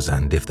manifestos,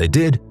 and if they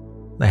did,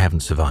 they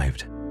haven't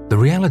survived. The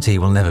reality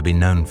will never be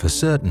known for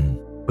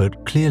certain,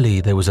 but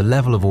clearly there was a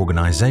level of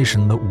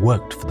organization that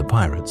worked for the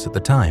pirates at the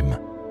time.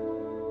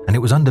 And it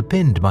was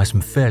underpinned by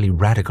some fairly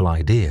radical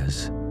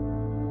ideas.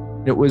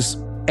 It was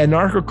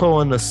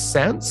anarchical in a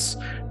sense,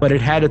 but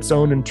it had its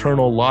own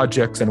internal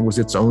logics and was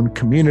its own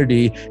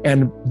community,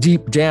 and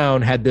deep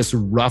down had this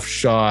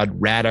roughshod,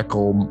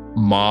 radical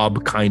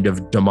mob kind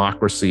of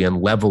democracy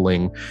and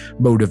leveling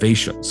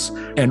motivations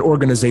and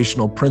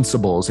organizational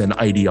principles and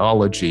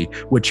ideology,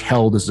 which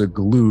held as a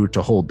glue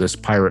to hold this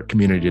pirate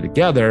community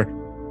together.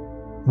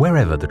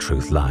 Wherever the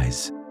truth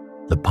lies,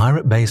 the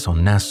pirate base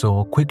on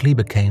Nassau quickly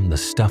became the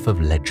stuff of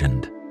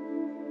legend.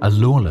 A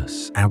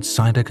lawless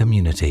outsider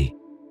community,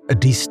 a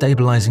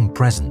destabilizing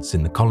presence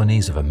in the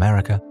colonies of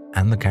America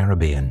and the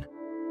Caribbean.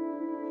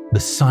 The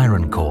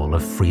siren call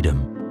of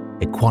freedom,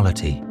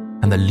 equality,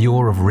 and the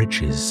lure of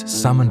riches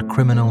summoned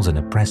criminals and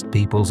oppressed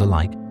peoples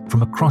alike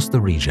from across the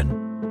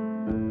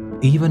region.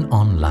 Even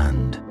on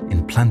land,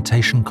 in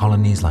plantation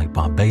colonies like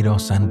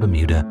Barbados and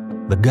Bermuda,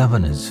 the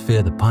governors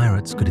fear the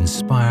pirates could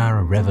inspire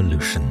a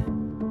revolution.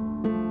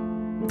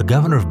 The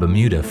governor of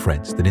Bermuda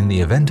frets that in the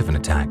event of an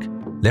attack,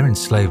 their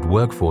enslaved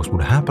workforce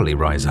would happily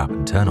rise up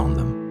and turn on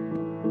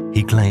them.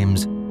 He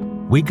claims,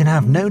 We can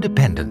have no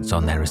dependence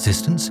on their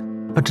assistance,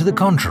 but to the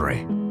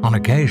contrary, on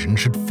occasion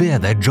should fear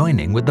their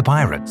joining with the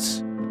pirates.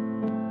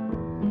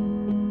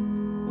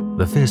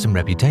 The fearsome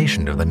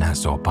reputation of the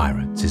Nassau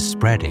pirates is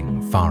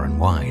spreading far and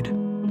wide.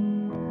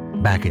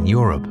 Back in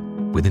Europe,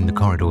 within the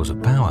corridors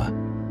of power,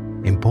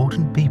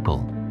 important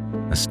people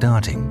are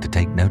starting to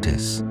take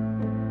notice.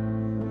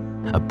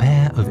 A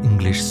pair of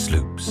English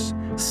sloops,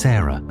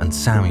 Sarah and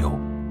Samuel,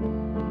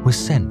 were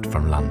sent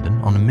from London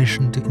on a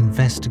mission to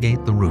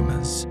investigate the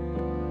rumours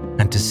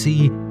and to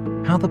see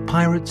how the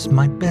pirates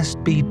might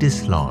best be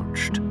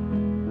dislodged.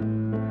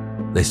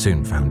 They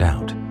soon found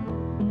out.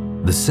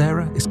 The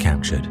Sarah is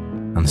captured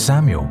and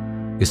Samuel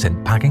is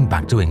sent packing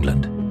back to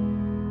England.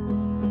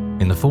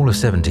 In the fall of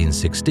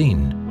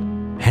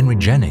 1716, Henry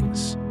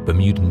Jennings,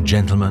 Bermudan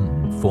gentleman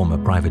and former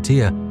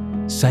privateer,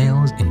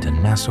 sails into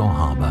Nassau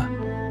Harbour.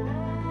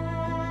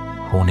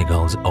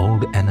 Hornigold's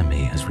old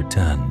enemy has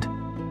returned,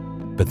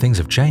 but things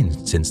have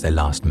changed since they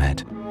last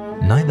met.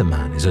 Neither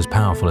man is as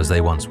powerful as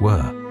they once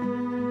were.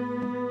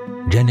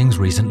 Jennings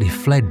recently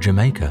fled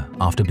Jamaica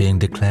after being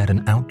declared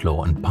an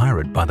outlaw and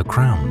pirate by the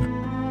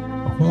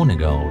Crown.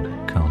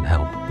 Hornigold can't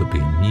help but be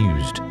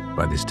amused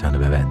by this turn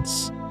of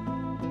events.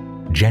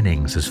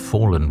 Jennings has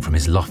fallen from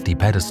his lofty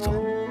pedestal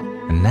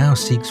and now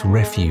seeks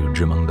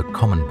refuge among the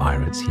common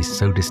pirates he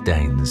so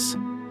disdains.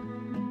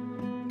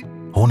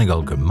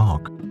 Hornigold can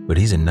mock, but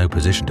he's in no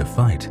position to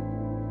fight.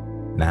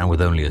 Now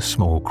with only a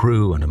small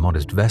crew and a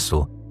modest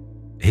vessel,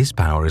 his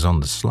power is on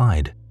the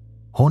slide.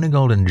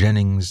 Hornigold and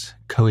Jennings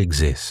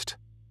coexist,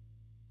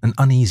 an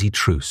uneasy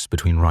truce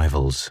between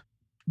rivals.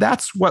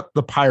 That's what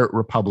the pirate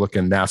republic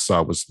in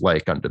Nassau was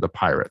like under the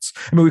pirates.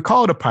 I mean, we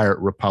call it a pirate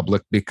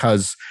republic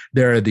because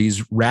there are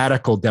these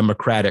radical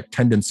democratic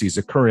tendencies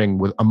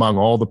occurring among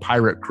all the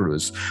pirate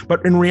crews.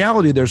 But in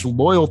reality, there's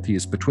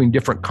loyalties between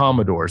different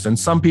commodores, and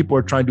some people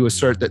are trying to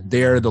assert that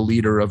they're the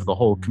leader of the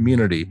whole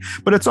community.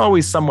 But it's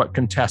always somewhat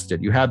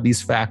contested. You have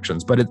these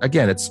factions, but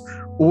it's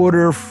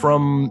order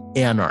from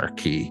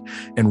anarchy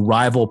and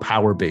rival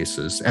power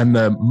bases. And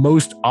the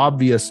most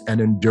obvious and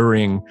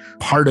enduring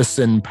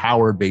partisan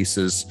power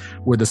bases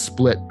were the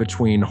split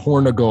between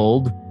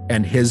Hornigold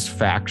and his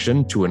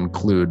faction, to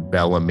include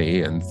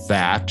Bellamy and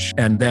Thatch,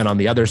 and then on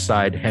the other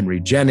side,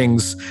 Henry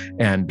Jennings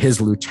and his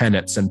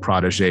lieutenants and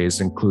protégés,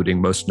 including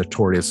most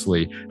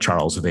notoriously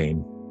Charles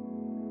Vane.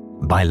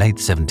 By late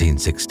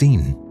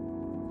 1716,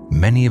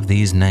 many of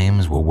these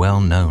names were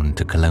well known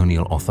to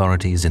colonial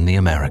authorities in the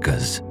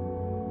Americas.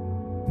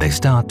 They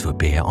start to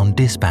appear on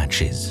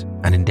dispatches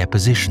and in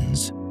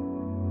depositions,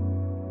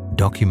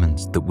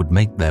 documents that would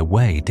make their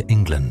way to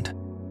England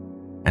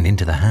and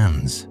into the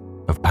hands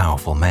of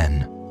powerful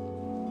men.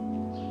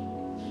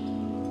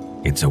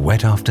 It's a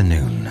wet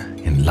afternoon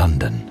in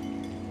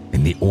London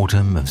in the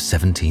autumn of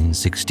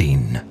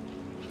 1716.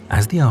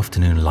 As the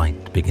afternoon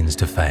light begins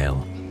to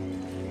fail,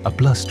 a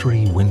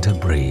blustery winter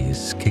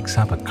breeze kicks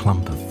up a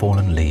clump of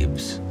fallen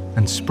leaves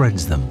and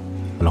spreads them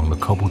along the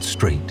cobbled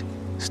street,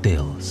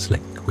 still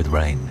slick with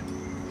rain.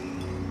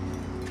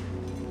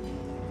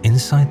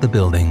 Inside the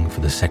building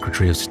for the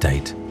Secretary of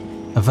State,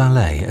 a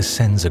valet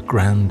ascends a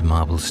grand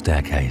marble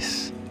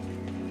staircase.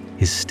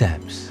 His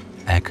steps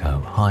echo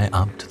high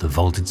up to the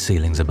vaulted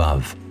ceilings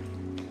above,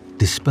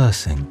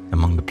 dispersing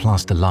among the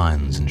plaster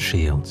lions and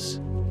shields,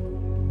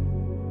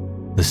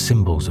 the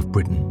symbols of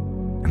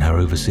Britain and her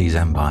overseas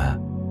empire.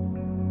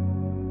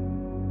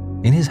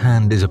 In his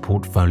hand is a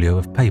portfolio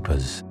of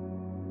papers,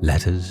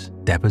 letters,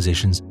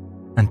 depositions,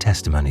 and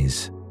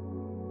testimonies,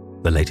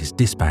 the latest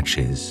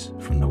dispatches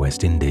from the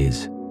West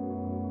Indies.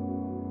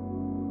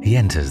 He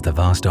enters the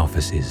vast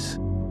offices,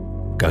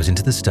 goes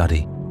into the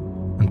study,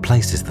 and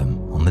places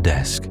them on the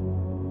desk.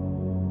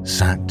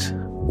 Sat,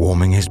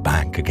 warming his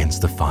back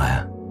against the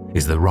fire,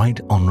 is the Right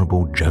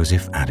Honourable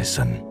Joseph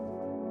Addison,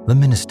 the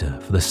Minister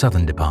for the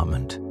Southern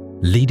Department,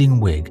 leading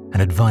Whig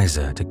and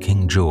advisor to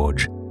King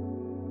George.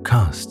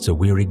 Casts a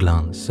weary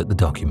glance at the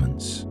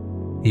documents.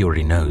 He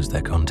already knows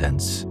their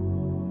contents.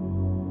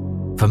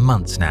 For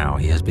months now,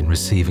 he has been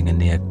receiving a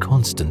near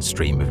constant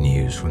stream of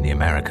news from the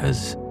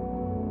Americas.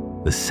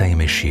 The same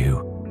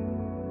issue,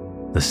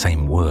 the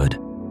same word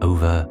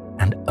over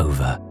and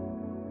over.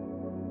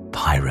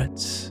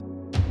 Pirates.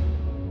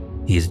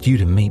 He is due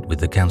to meet with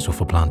the Council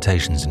for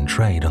Plantations and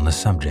Trade on the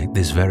subject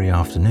this very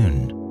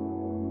afternoon.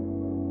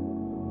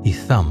 He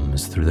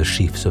thumbs through the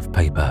sheafs of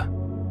paper.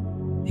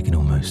 He can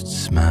almost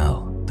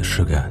smell the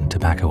sugar and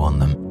tobacco on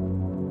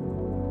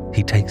them.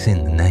 He takes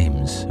in the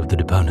names of the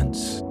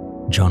deponents.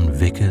 John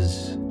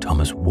Vickers,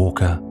 Thomas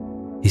Walker.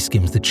 He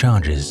skims the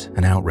charges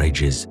and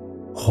outrages.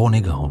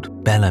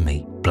 Hornigold,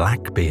 Bellamy,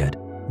 Blackbeard.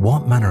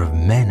 What manner of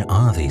men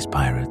are these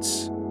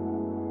pirates?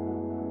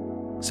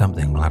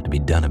 Something will have to be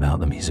done about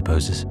them, he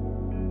supposes.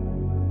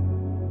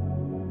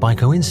 By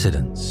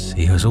coincidence,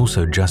 he has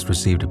also just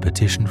received a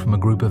petition from a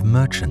group of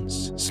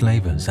merchants,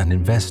 slavers, and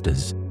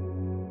investors,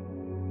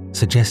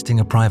 suggesting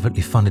a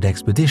privately funded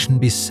expedition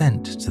be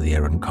sent to the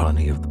errant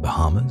colony of the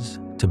Bahamas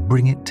to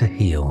bring it to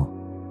heel.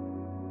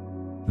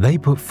 They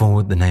put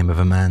forward the name of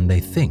a man they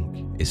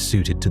think is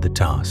suited to the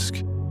task.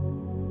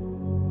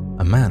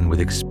 a man with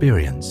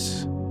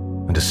experience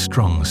and a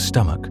strong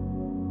stomach,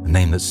 a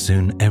name that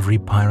soon every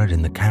pirate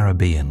in the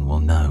Caribbean will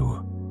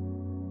know.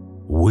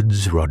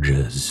 Woodes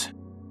Rogers,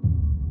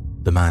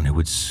 the man who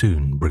would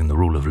soon bring the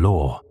rule of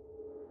law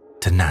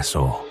to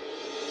Nassau.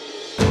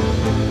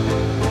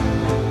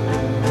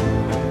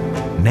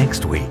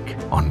 Next week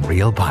on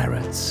Real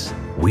Pirates,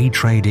 we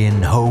trade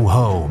in Ho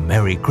Ho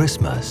Merry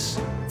Christmas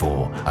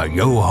for a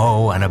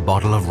yo-ho and a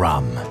bottle of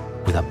rum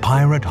with a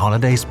pirate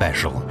holiday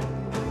special.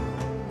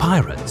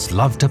 Pirates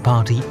love to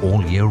party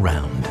all year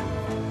round.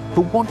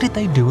 But what did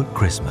they do at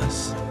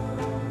Christmas?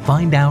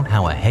 Find out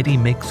how a heady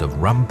mix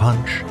of rum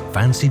punch,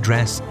 fancy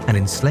dress, and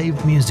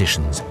enslaved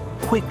musicians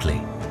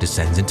quickly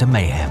descends into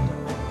mayhem.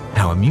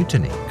 How a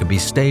mutiny can be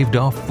staved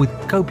off with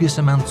copious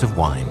amounts of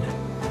wine.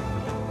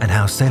 And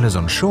how sailors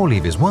on shore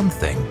leave is one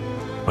thing,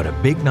 but a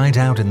big night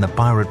out in the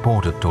pirate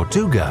port of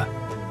Tortuga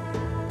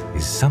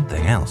is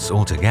something else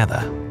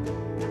altogether.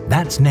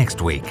 That's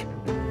next week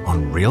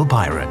on Real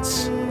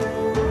Pirates.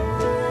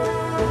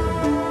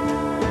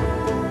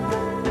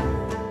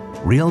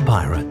 Real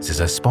Pirates is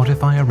a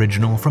Spotify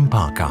original from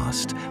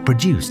Parcast,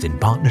 produced in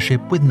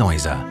partnership with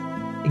Noiser.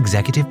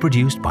 Executive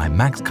produced by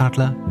Max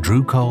Cutler,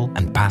 Drew Cole,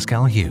 and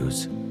Pascal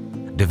Hughes.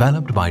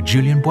 Developed by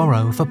Julian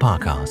Boireau for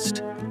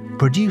Parcast.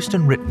 Produced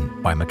and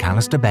written by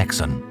McAllister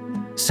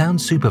Beckson.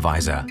 Sound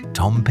supervisor,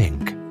 Tom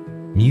Pink.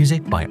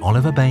 Music by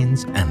Oliver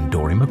Baines and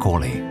Dory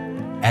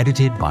McCauley.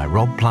 Edited by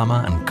Rob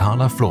Plummer and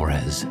Carla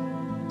Flores.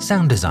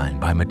 Sound design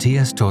by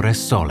Matias Torres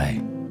Sole.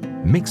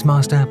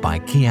 Mixmaster by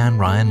Kian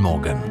Ryan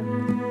Morgan.